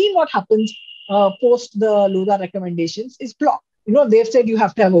we've seen what happens post the Lodha recommendations is blocked. They've said you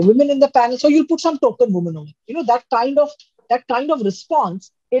have to have a woman in the panel, so you'll put some token woman on it. That kind of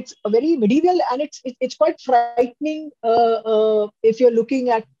response, it's a very medieval, and it's quite frightening if you're looking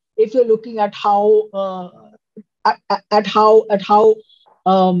at how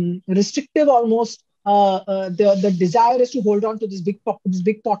restrictive almost the desire is to hold on to this big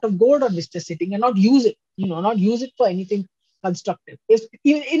pot of gold on which they're sitting and not use it, not use it for anything constructive. If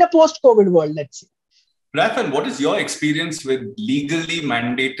in a post-COVID world, let's say. Rafan, what is your experience with legally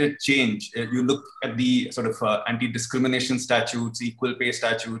mandated change? You look at the sort of anti-discrimination statutes, equal pay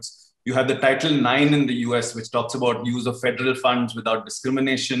statutes. You have the Title IX in the US, which talks about use of federal funds without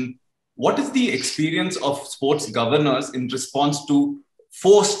discrimination. What is the experience of sports governors in response to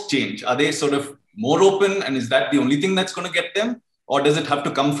forced change? Are they sort of more open, and is that the only thing that's going to get them? Or does it have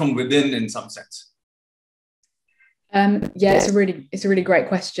to come from within in some sense? Yeah, it's a really great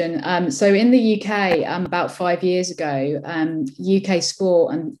question. So in the UK, about 5 years ago, UK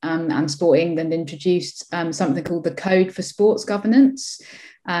Sport and Sport England introduced something called the Code for Sports Governance,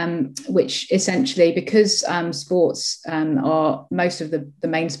 which essentially, because sports are, most of the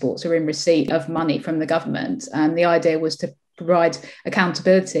main sports are in receipt of money from the government, and the idea was to provide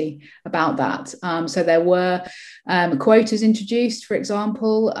accountability about that. So there were quotas introduced, for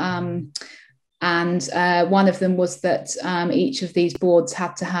example, and one of them was that each of these boards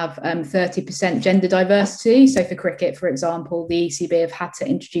had to have 30% gender diversity. So for cricket, for example, the ECB have had to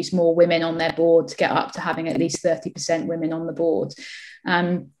introduce more women on their board to get up to having at least 30% women on the board.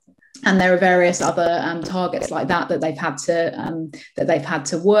 And there are various other targets like that they've had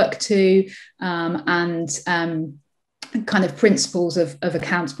to work to, and kind of principles of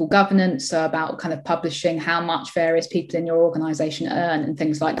accountable governance, so about kind of publishing how much various people in your organization earn and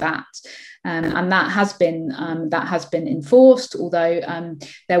things like that. And that has been enforced, although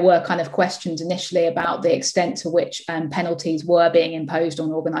there were kind of questions initially about the extent to which penalties were being imposed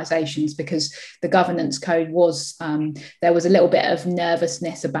on organisations, because the governance code was, there was a little bit of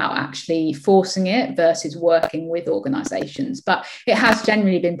nervousness about actually forcing it versus working with organisations. But it has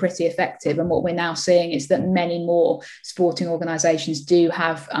generally been pretty effective, and what we're now seeing is that many more sporting organisations do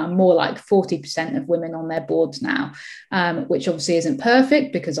have more like 40% of women on their boards now, which obviously isn't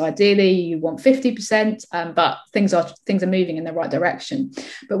perfect, because ideally you want 50%, but things are moving in the right direction.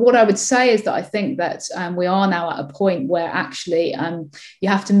 But what I would say is that I think that we are now at a point where actually you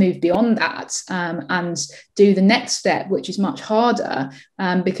have to move beyond that and do the next step, which is much harder,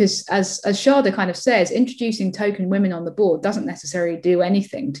 because as Sharda kind of says, introducing token women on the board doesn't necessarily do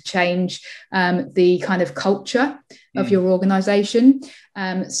anything to change the kind of culture of your organisation.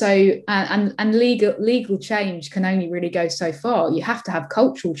 And legal change can only really go so far. You have to have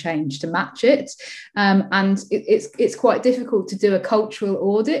cultural change to match it, and it's quite difficult to do a cultural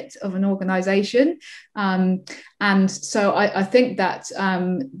audit of an organisation. And so I think that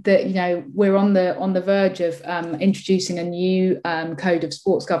we're on the verge of introducing a new code of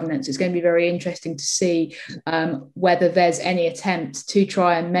sports governance. It's going to be very interesting to see whether there's any attempt to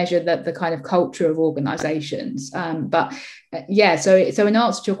try and measure the kind of culture of organisations. But yeah, so in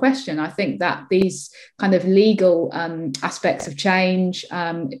answer to your question, I think that these kind of legal aspects of change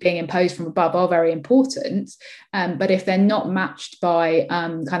being imposed from above are very important. But if they're not matched by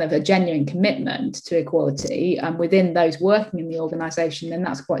kind of a genuine commitment to equality within those working in the organisation, then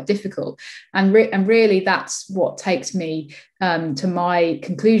that's quite difficult. And really, that's what takes me to my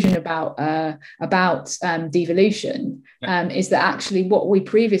conclusion about devolution, is that actually what we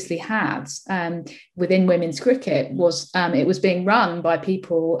previously had within women's cricket was it was being run by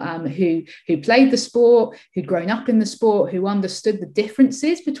people who played the sport, who'd grown up in the sport, who understood the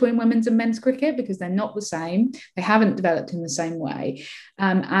differences between women's and men's cricket, because they're not the same, they haven't developed in the same way,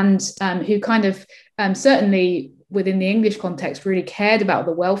 and who kind of certainly within the English context really cared about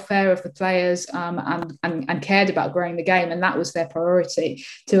the welfare of the players, and cared about growing the game, and that was their priority,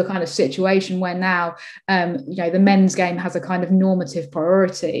 to a kind of situation where now the men's game has a kind of normative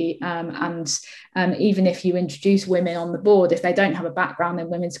priority, and even if you introduce women on the board, if they don't have a background in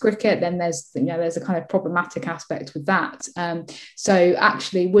women's cricket, then there's a kind of problematic aspect with that. So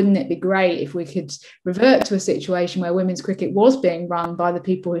actually, wouldn't it be great if we could revert to a situation where women's cricket was being run by the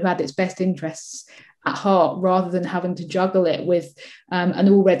people who had its best interests at heart, rather than having to juggle it with an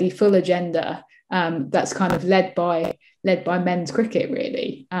already full agenda that's kind of led by men's cricket,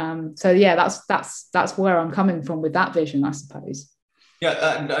 really. So yeah, that's where I'm coming from with that vision, I suppose.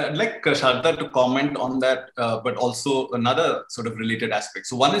 Yeah, I'd like Sharda to comment on that, but also another sort of related aspect.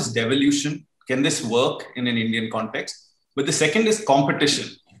 So one is devolution. Can this work in an Indian context? But the second is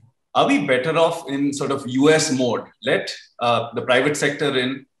competition. Are we better off in sort of US mode? Let the private sector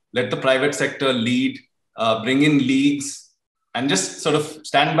in, let the private sector lead, bring in leagues, and just sort of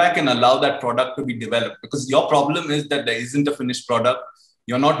stand back and allow that product to be developed. Because your problem is that there isn't a finished product.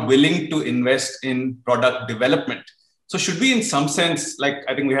 You're not willing to invest in product development. So should we, in some sense, like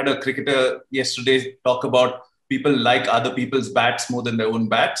I think we had a cricketer yesterday talk about people like other people's bats more than their own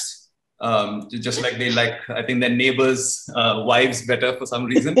bats. Just like they like, I think, their neighbors' wives better for some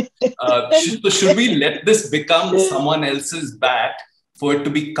reason. Should we let this become someone else's bat for it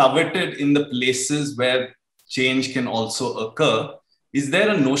to be coveted in the places where change can also occur, is there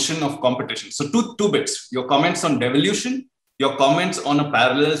a notion of competition? So two bits, your comments on devolution, your comments on a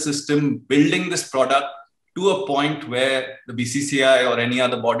parallel system, building this product to a point where the BCCI or any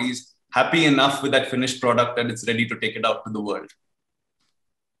other bodies happy enough with that finished product that it's ready to take it out to the world.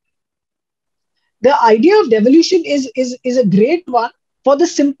 The idea of devolution is a great one, for the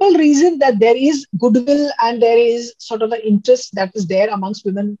simple reason that there is goodwill and there is sort of an interest that is there amongst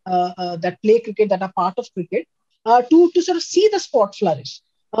women that play cricket, that are part of cricket, to sort of see the sport flourish.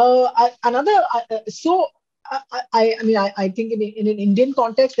 I think in an Indian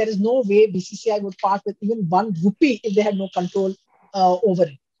context, there is no way BCCI would part with even 1 rupee if they had no control over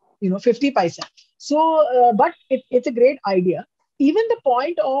it, 50 paisa. So, but it's a great idea. Even the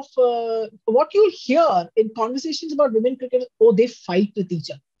point of what you'll hear in conversations about women cricket, oh, they fight with each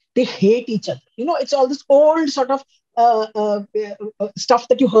other. They hate each other. It's all this old sort of stuff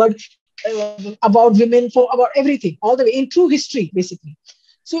that you heard about women, about everything, all the way in true history, basically.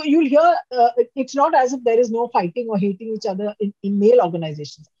 So you'll hear, it's not as if there is no fighting or hating each other in male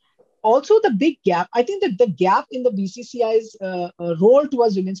organizations. Also, the big gap, I think that the gap in the BCCI's role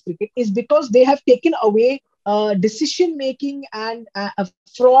towards women's cricket is because they have taken away decision making and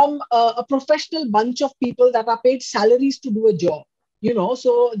from a professional bunch of people that are paid salaries to do a job.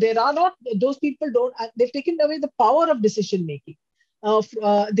 So there are not, those people don't, they've taken away the power of decision making.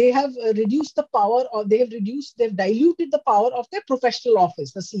 They have reduced the power, or they've diluted the power of their professional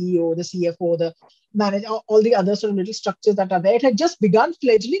office, the CEO, the CFO, the manager, all the other sort of little structures that are there. It had just begun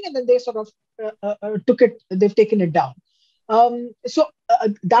fledgling, and then they sort of they've taken it down. So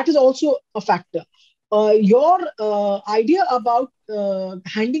that is also a factor. Your idea about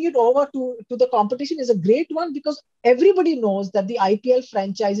handing it over to the competition is a great one, because everybody knows that the IPL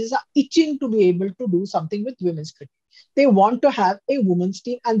franchises are itching to be able to do something with women's cricket. They want to have a women's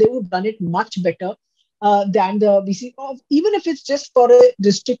team, and they would run it much better than the BCCI, even if it's just for a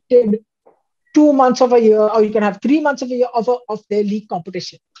restricted 2 months of a year, or you can have 3 months of a year of their league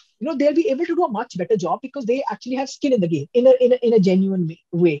competition. They'll be able to do a much better job because they actually have skin in the game in a genuine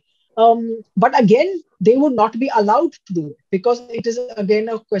way. But again, they would not be allowed to do it, because it is again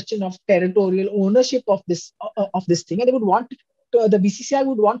a question of territorial ownership of this thing, and they would want the BCCI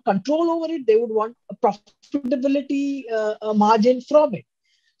would want control over it. They would want a profitability margin from it.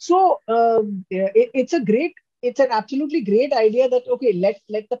 So it's an absolutely great idea that, okay, let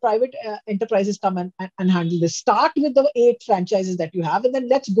the private enterprises come and handle this. Start with the 8 franchises that you have, and then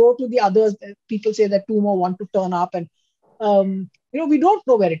let's go to the others. People say that 2 more want to turn up, and we don't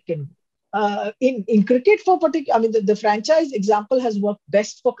know where it can go. In cricket, the franchise example has worked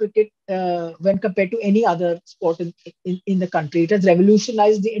best for cricket when compared to any other sport in the country. It has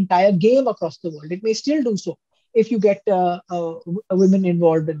revolutionized the entire game across the world. It may still do so if you get women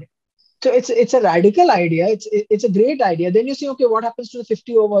involved in it. So it's a radical idea. It's a great idea. Then you say, okay, what happens to the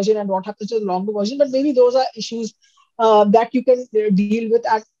 50-over version and what happens to the longer version? But maybe those are issues that you can deal with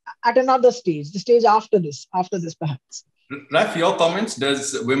at another stage, the stage after this perhaps. Raf, your comments,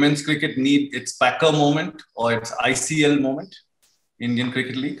 does women's cricket need its Packer moment or its ICL moment, Indian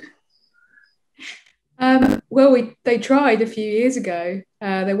Cricket League? Well, they tried a few years ago.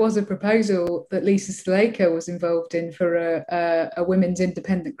 There was a proposal that Lisa Sthalekar was involved in for a women's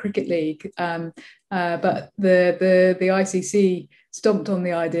independent cricket league, but the ICC stomped on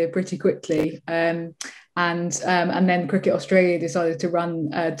the idea pretty quickly. And then Cricket Australia decided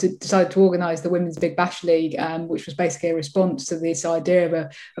to organise the Women's Big Bash League, which was basically a response to this idea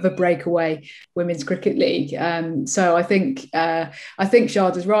of a breakaway women's cricket league. So I think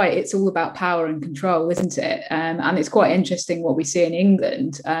Sharda's right. It's all about power and control, isn't it? And it's quite interesting what we see in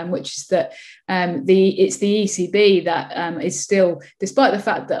England, which is that it's the ECB that is still, despite the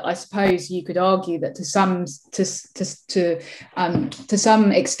fact that I suppose you could argue that to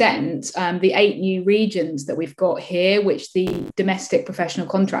some extent, the 8 new regions that we've got here, which the domestic professional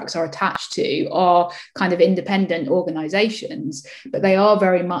contracts are attached to, are kind of independent organisations, but they are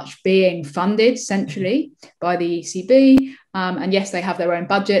very much being funded centrally by the ECB. And yes, they have their own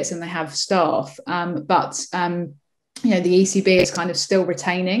budgets and they have staff, but the ECB is kind of still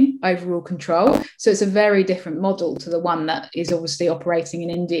retaining overall control. So it's a very different model to the one that is obviously operating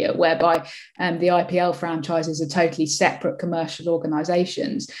in India, whereby the IPL franchises are totally separate commercial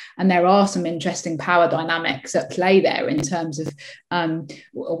organisations. And there are some interesting power dynamics at play there in terms of,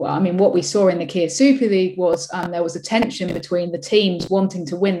 what we saw in the Kia Super League was there was a tension between the teams wanting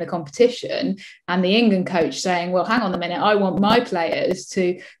to win the competition and the England coach saying, well, hang on a minute, I want my players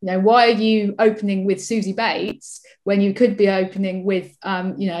to, why are you opening with Susie Bates when you could be opening with,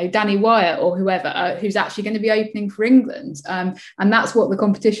 Danny Wyatt or whoever, who's actually going to be opening for England. And that's what the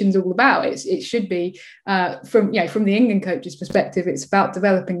competition's all about. It should be from the England coach's perspective, it's about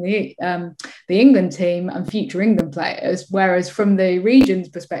developing the England team and future England players. Whereas from the region's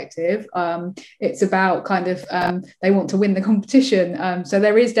perspective, it's about kind of they want to win the competition. So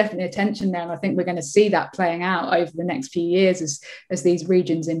there is definitely a tension there, and I think we're going to see that playing out over the next few years as these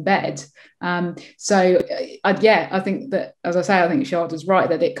regions embed. I think that, as I say, I think Sharda's right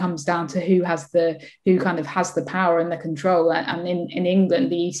that it comes down to who kind of has the power and the control. And in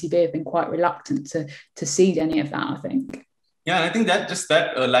England, the ECB have been quite reluctant to cede any of that, I think. Yeah, I think that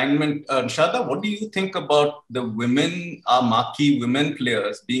alignment. Sharda, what do you think about the women, our marquee women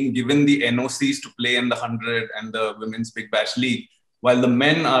players, being given the NOCs to play in the 100 and the Women's Big Bash League, while the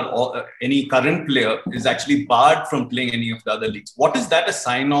men any current player is actually barred from playing any of the other leagues? What is that a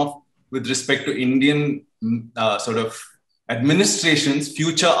sign of with respect to Indian sort of administration's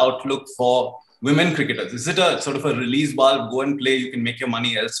future outlook for women cricketers? Is it a sort of a release valve, go and play, you can make your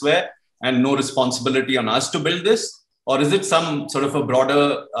money elsewhere, and no responsibility on us to build this? Or is it some sort of a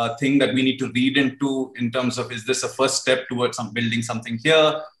broader thing that we need to read into in terms of, is this a first step towards building something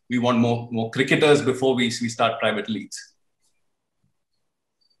here? We want more cricketers before we start private leagues.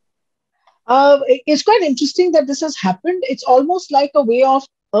 It's quite interesting that this has happened. It's almost like a way of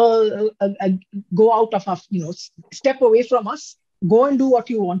go out of us, step away from us, go and do what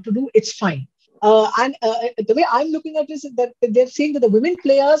you want to do. It's fine. The way I'm looking at this is that they're saying that the women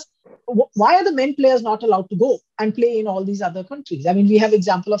players, why are the men players not allowed to go and play in all these other countries? I mean, we have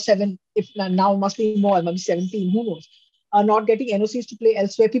example of 7, if now must be more, maybe 17, who knows, are not getting NOCs to play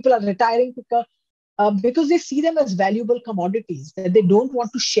elsewhere. People are retiring quicker because they see them as valuable commodities that they don't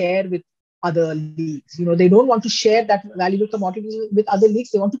want to share with other leagues. They don't want to share that valuable commodities with other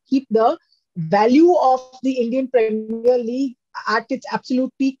leagues. They want to keep the value of the Indian Premier League at its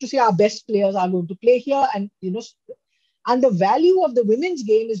absolute peak, to say our best players are going to play here, and and the value of the women's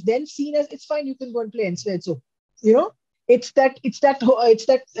game is then seen as, it's fine, you can go and play elsewhere. So it's that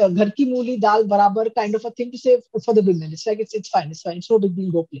ghar ki mooli dal barabar kind of a thing to say for the women. It's like it's fine, it's no big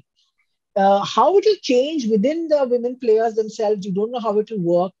deal, go play. How it will change within the women players themselves, you don't know how it will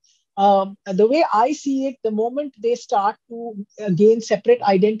work. The way I see it, the moment they start to gain separate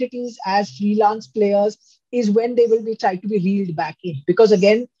identities as freelance players is when they will be tried to be reeled back in. Because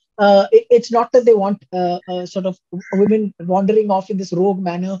again, it's not that they want sort of women wandering off in this rogue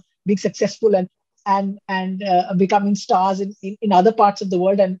manner, being successful and becoming stars in other parts of the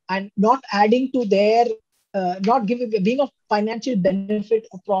world and not adding to their, being of financial benefit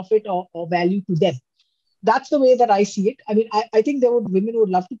or profit or value to them. That's the way that I see it. I mean, I think women would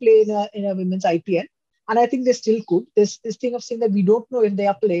love to play in a women's IPL, and I think they still could. This thing of saying that we don't know if they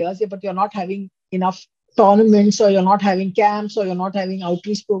are players, but you're not having enough tournaments, or you're not having camps, or you're not having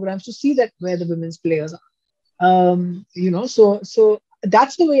outreach programs to see that where the women's players are. So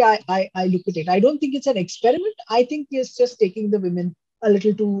that's the way I look at it. I don't think it's an experiment. I think it's just taking the women a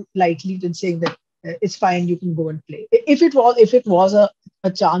little too lightly and saying that it's fine, you can go and play. If it was a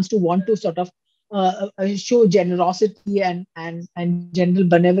chance to want to sort of show generosity and general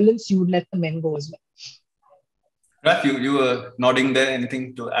benevolence, you would let the men go as well. Raf, you were nodding there.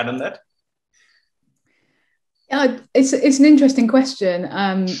 Anything to add on that? Yeah, it's an interesting question.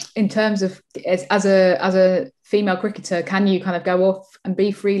 In terms of as a female cricketer, can you kind of go off and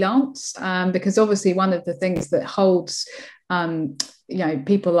be freelance? Because obviously one of the things that holds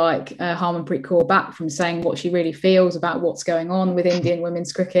people like Harmanpreet Kaur back from saying what she really feels about what's going on with Indian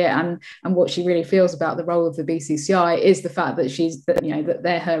women's cricket and what she really feels about the role of the BCCI is the fact that that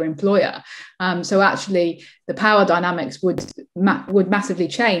they're her employer. So actually the power dynamics would massively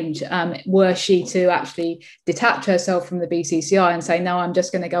change were she to actually detach herself from the BCCI and say, no, I'm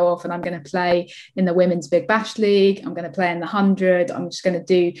just going to go off and I'm going to play in the Women's Big Bash League, I'm going to play in the 100, I'm just going to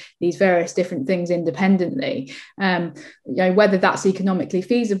do these various different things independently. Whether that's economically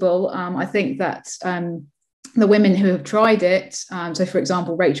feasible, I think that the women who have tried it, so for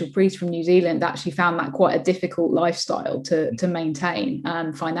example, Rachel Priest from New Zealand actually found that quite a difficult lifestyle to maintain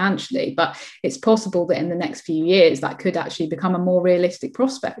financially, but it's possible that in the next few years that could actually become a more realistic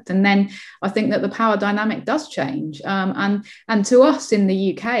prospect. And then I think that the power dynamic does change. And to us in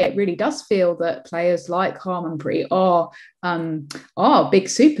the UK, it really does feel that players like Harmanpreet are big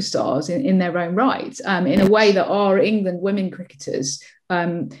superstars in their own right, in a way that our England women cricketers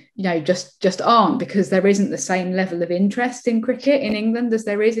just aren't, because there isn't the same level of interest in cricket in England as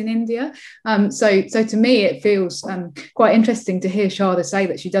there is in India. So to me, it feels quite interesting to hear Sharda say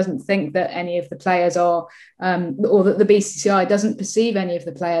that she doesn't think that any of the players are, or that the BCCI doesn't perceive any of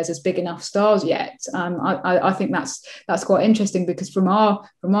the players as big enough stars yet. I think that's quite interesting, because from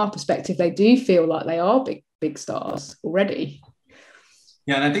our perspective, they do feel like they are big stars already.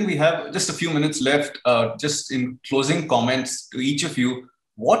 Yeah, and I think we have just a few minutes left. Just in closing comments to each of you,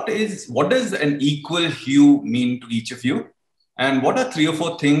 what does an equal hue mean to each of you? And what are 3 or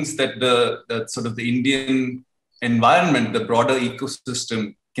 4 things that the sort of the Indian environment, the broader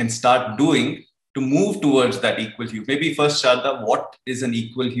ecosystem can start doing to move towards that equal hue? Maybe first, Sharda, what is an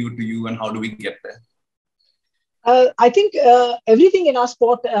equal hue to you and how do we get there? I think everything in our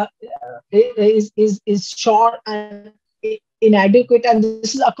sport is short and inadequate, and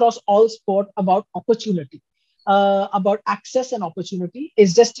this is across all sport, about opportunity, about access and opportunity.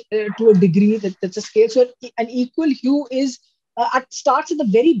 Is just to a degree that's a scale. So an equal hue is starts at the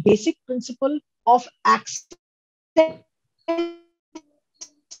very basic principle of access to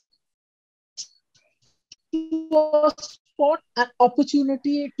sport and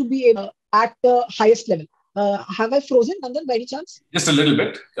opportunity to be able at the highest level. Have I frozen, Nandan, by any chance? Just a little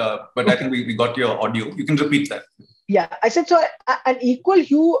bit, but I think we got your audio. You can repeat that. Yeah, I said, so an equal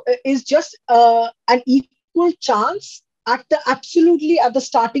hue is just an equal chance at the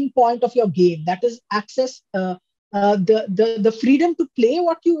starting point of your game. That is access, the freedom to play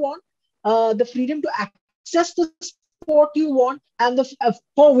what you want, the freedom to access the sport you want, and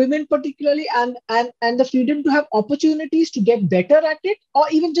for women particularly, and the freedom to have opportunities to get better at it, or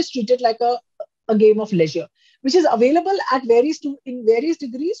even just treat it like a game of leisure, which is available in various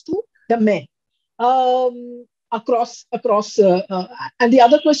degrees to the men. Across and the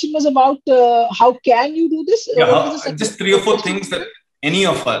other question was about how can you do this? Just 3 or 4 things that any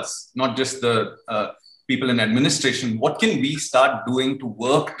of us, not just the people in administration, what can we start doing to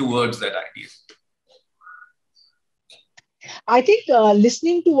work towards that idea? I think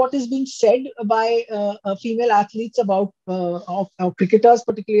listening to what is being said by female athletes about of cricketers,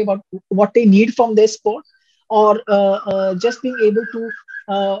 particularly about what they need from their sport, or just being able to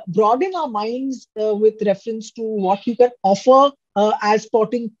broaden our minds with reference to what you can offer as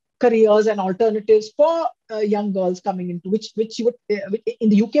sporting careers and alternatives for young girls coming into which you would in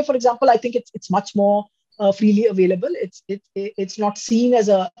the UK, for example. I think it's much more freely available. It's not seen as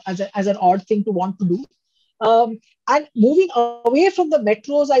an odd thing to want to do. And moving away from the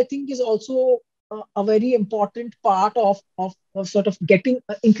metros, I think, is also a very important part of sort of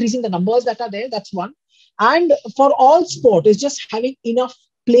increasing the numbers that are there. That's one. And for all sport is just having enough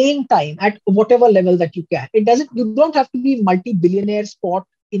playing time at whatever level that you can. You don't have to be multi-billionaire sport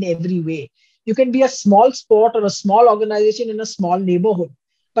in every way. You can be a small sport or a small organization in a small neighborhood,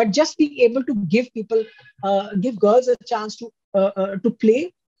 but just being able to give girls a chance to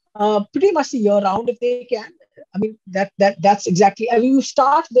play pretty much the year round if they can. I mean, that's exactly. I mean, you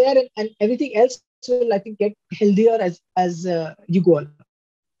start there, and everything else will, I think, get healthier as you go along.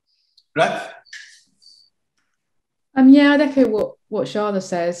 Right. Yeah, I'd echo what Sharda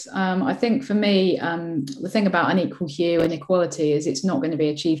says. I think for me, the thing about unequal hue and equality is it's not going to be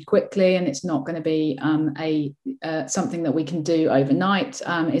achieved quickly, and it's not going to be something that we can do overnight.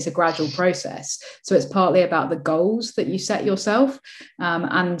 It's a gradual process. So it's partly about the goals that you set yourself.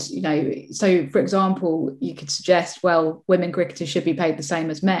 And, so for example, you could suggest, well, women cricketers should be paid the same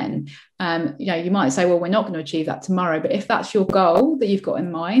as men. You might say, well, we're not going to achieve that tomorrow. But if that's your goal that you've got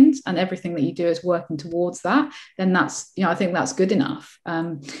in mind, and everything that you do is working towards that, then that's, I think that's good enough.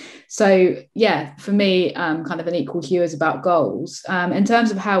 So yeah, for me, kind of an equal hue is about goals. In terms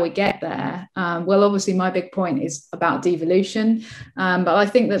of how we get there, well, obviously my big point is about devolution, but I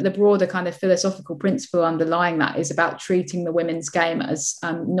think that the broader kind of philosophical principle underlying that is about treating the women's game as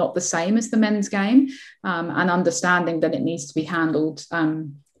not the same as the men's game, and understanding that it needs to be handled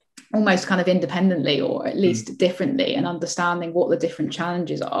almost kind of independently, or at least differently, and understanding what the different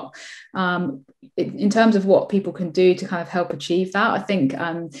challenges are. In terms of what people can do to kind of help achieve that, I think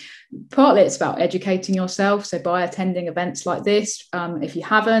partly it's about educating yourself. So by attending events like this, if you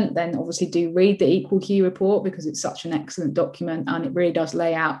haven't, then obviously do read the Equal Hue report, because it's such an excellent document, and it really does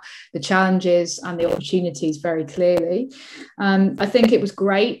lay out the challenges and the opportunities very clearly. I think it was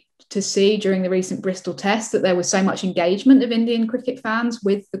great to see during the recent Bristol test that there was so much engagement of Indian cricket fans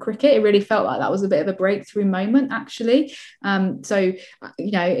with the cricket. It really felt like that was a bit of a breakthrough moment, actually. So,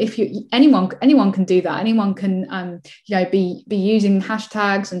 if anyone can do that. Anyone can, be using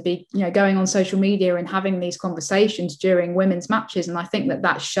hashtags and be, going on social media and having these conversations during women's matches. And I think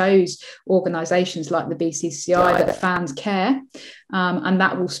that shows organisations like the BCCI that fans care. And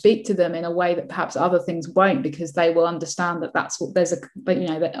that will speak to them in a way that perhaps other things won't, because they will understand that that's what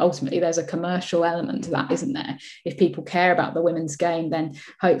that ultimately there's a commercial element to that, isn't there? If people care about the women's game, then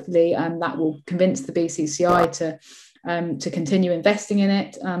hopefully that will convince the BCCI to continue investing in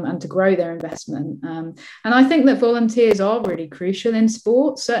it and to grow their investment. And I think that volunteers are really crucial in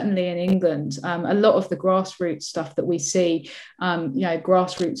sport, certainly in England. A lot of the grassroots stuff that we see,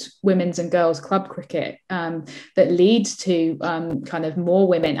 grassroots women's and girls club cricket that leads to kind of more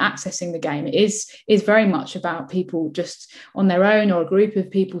women accessing the game is very much about people just on their own, or a group of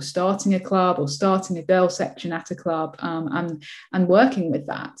people starting a club or starting a girl section at a club and working with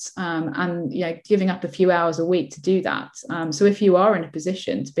that and giving up a few hours a week to do that. So if you are in a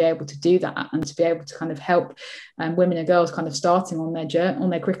position to be able to do that and to be able to kind of help women and girls kind of starting on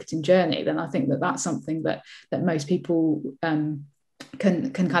their cricketing journey, then I think that's something that most people can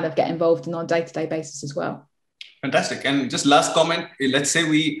kind of get involved in on a day-to-day basis as well. Fantastic. And just last comment, let's say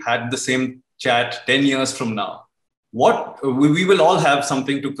we had the same chat 10 years from now. We will all have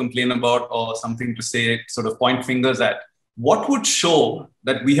something to complain about or something to say, sort of point fingers at. What would show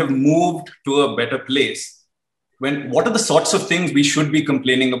that we have moved to a better place? What are the sorts of things we should be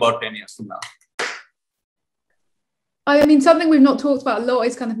complaining about 10 years from now? I mean, something we've not talked about a lot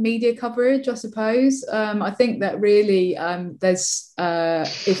is kind of media coverage, I suppose. I think that really there's,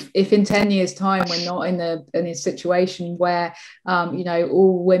 if in 10 years' time we're not in a situation where,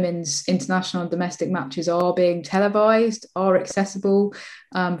 all women's international and domestic matches are being televised, are accessible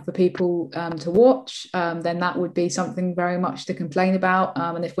for people to watch, then that would be something very much to complain about.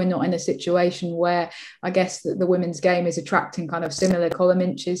 And if we're not in a situation where I guess that the women's game is attracting kind of similar column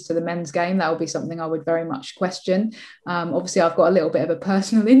inches to the men's game, that would be something I would very much question. Obviously, I've got a little bit of a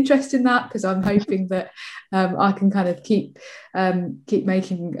personal interest in that because I'm hoping that I can kind of keep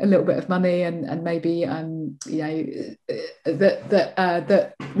making a little bit of money and maybe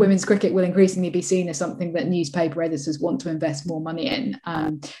that women's cricket will increasingly be seen as something that newspaper editors want to invest more money in.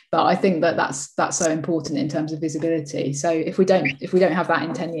 But I think that's so important in terms of visibility. So if we don't have that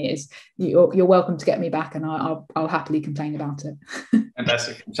in 10 years, you're welcome to get me back, and I'll happily complain about it.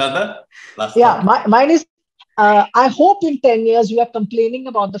 Fantastic. Shadda? Mine is. I hope in 10 years you are complaining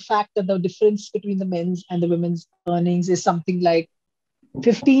about the fact that the difference between the men's and the women's earnings is something like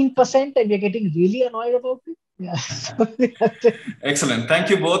 15%, and we're getting really annoyed about it. Yeah. Excellent.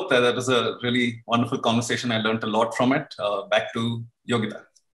 Thank you both. That was a really wonderful conversation. I learned a lot from it. Back to Yogita.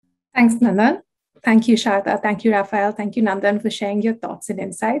 Thanks, Nandan. Thank you, Sharda. Thank you, Raphael. Thank you, Nandan, for sharing your thoughts and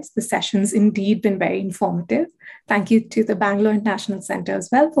insights. The session's indeed been very informative. Thank you to the Bangalore International Center as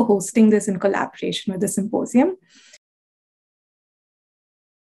well for hosting this in collaboration with the Symposium.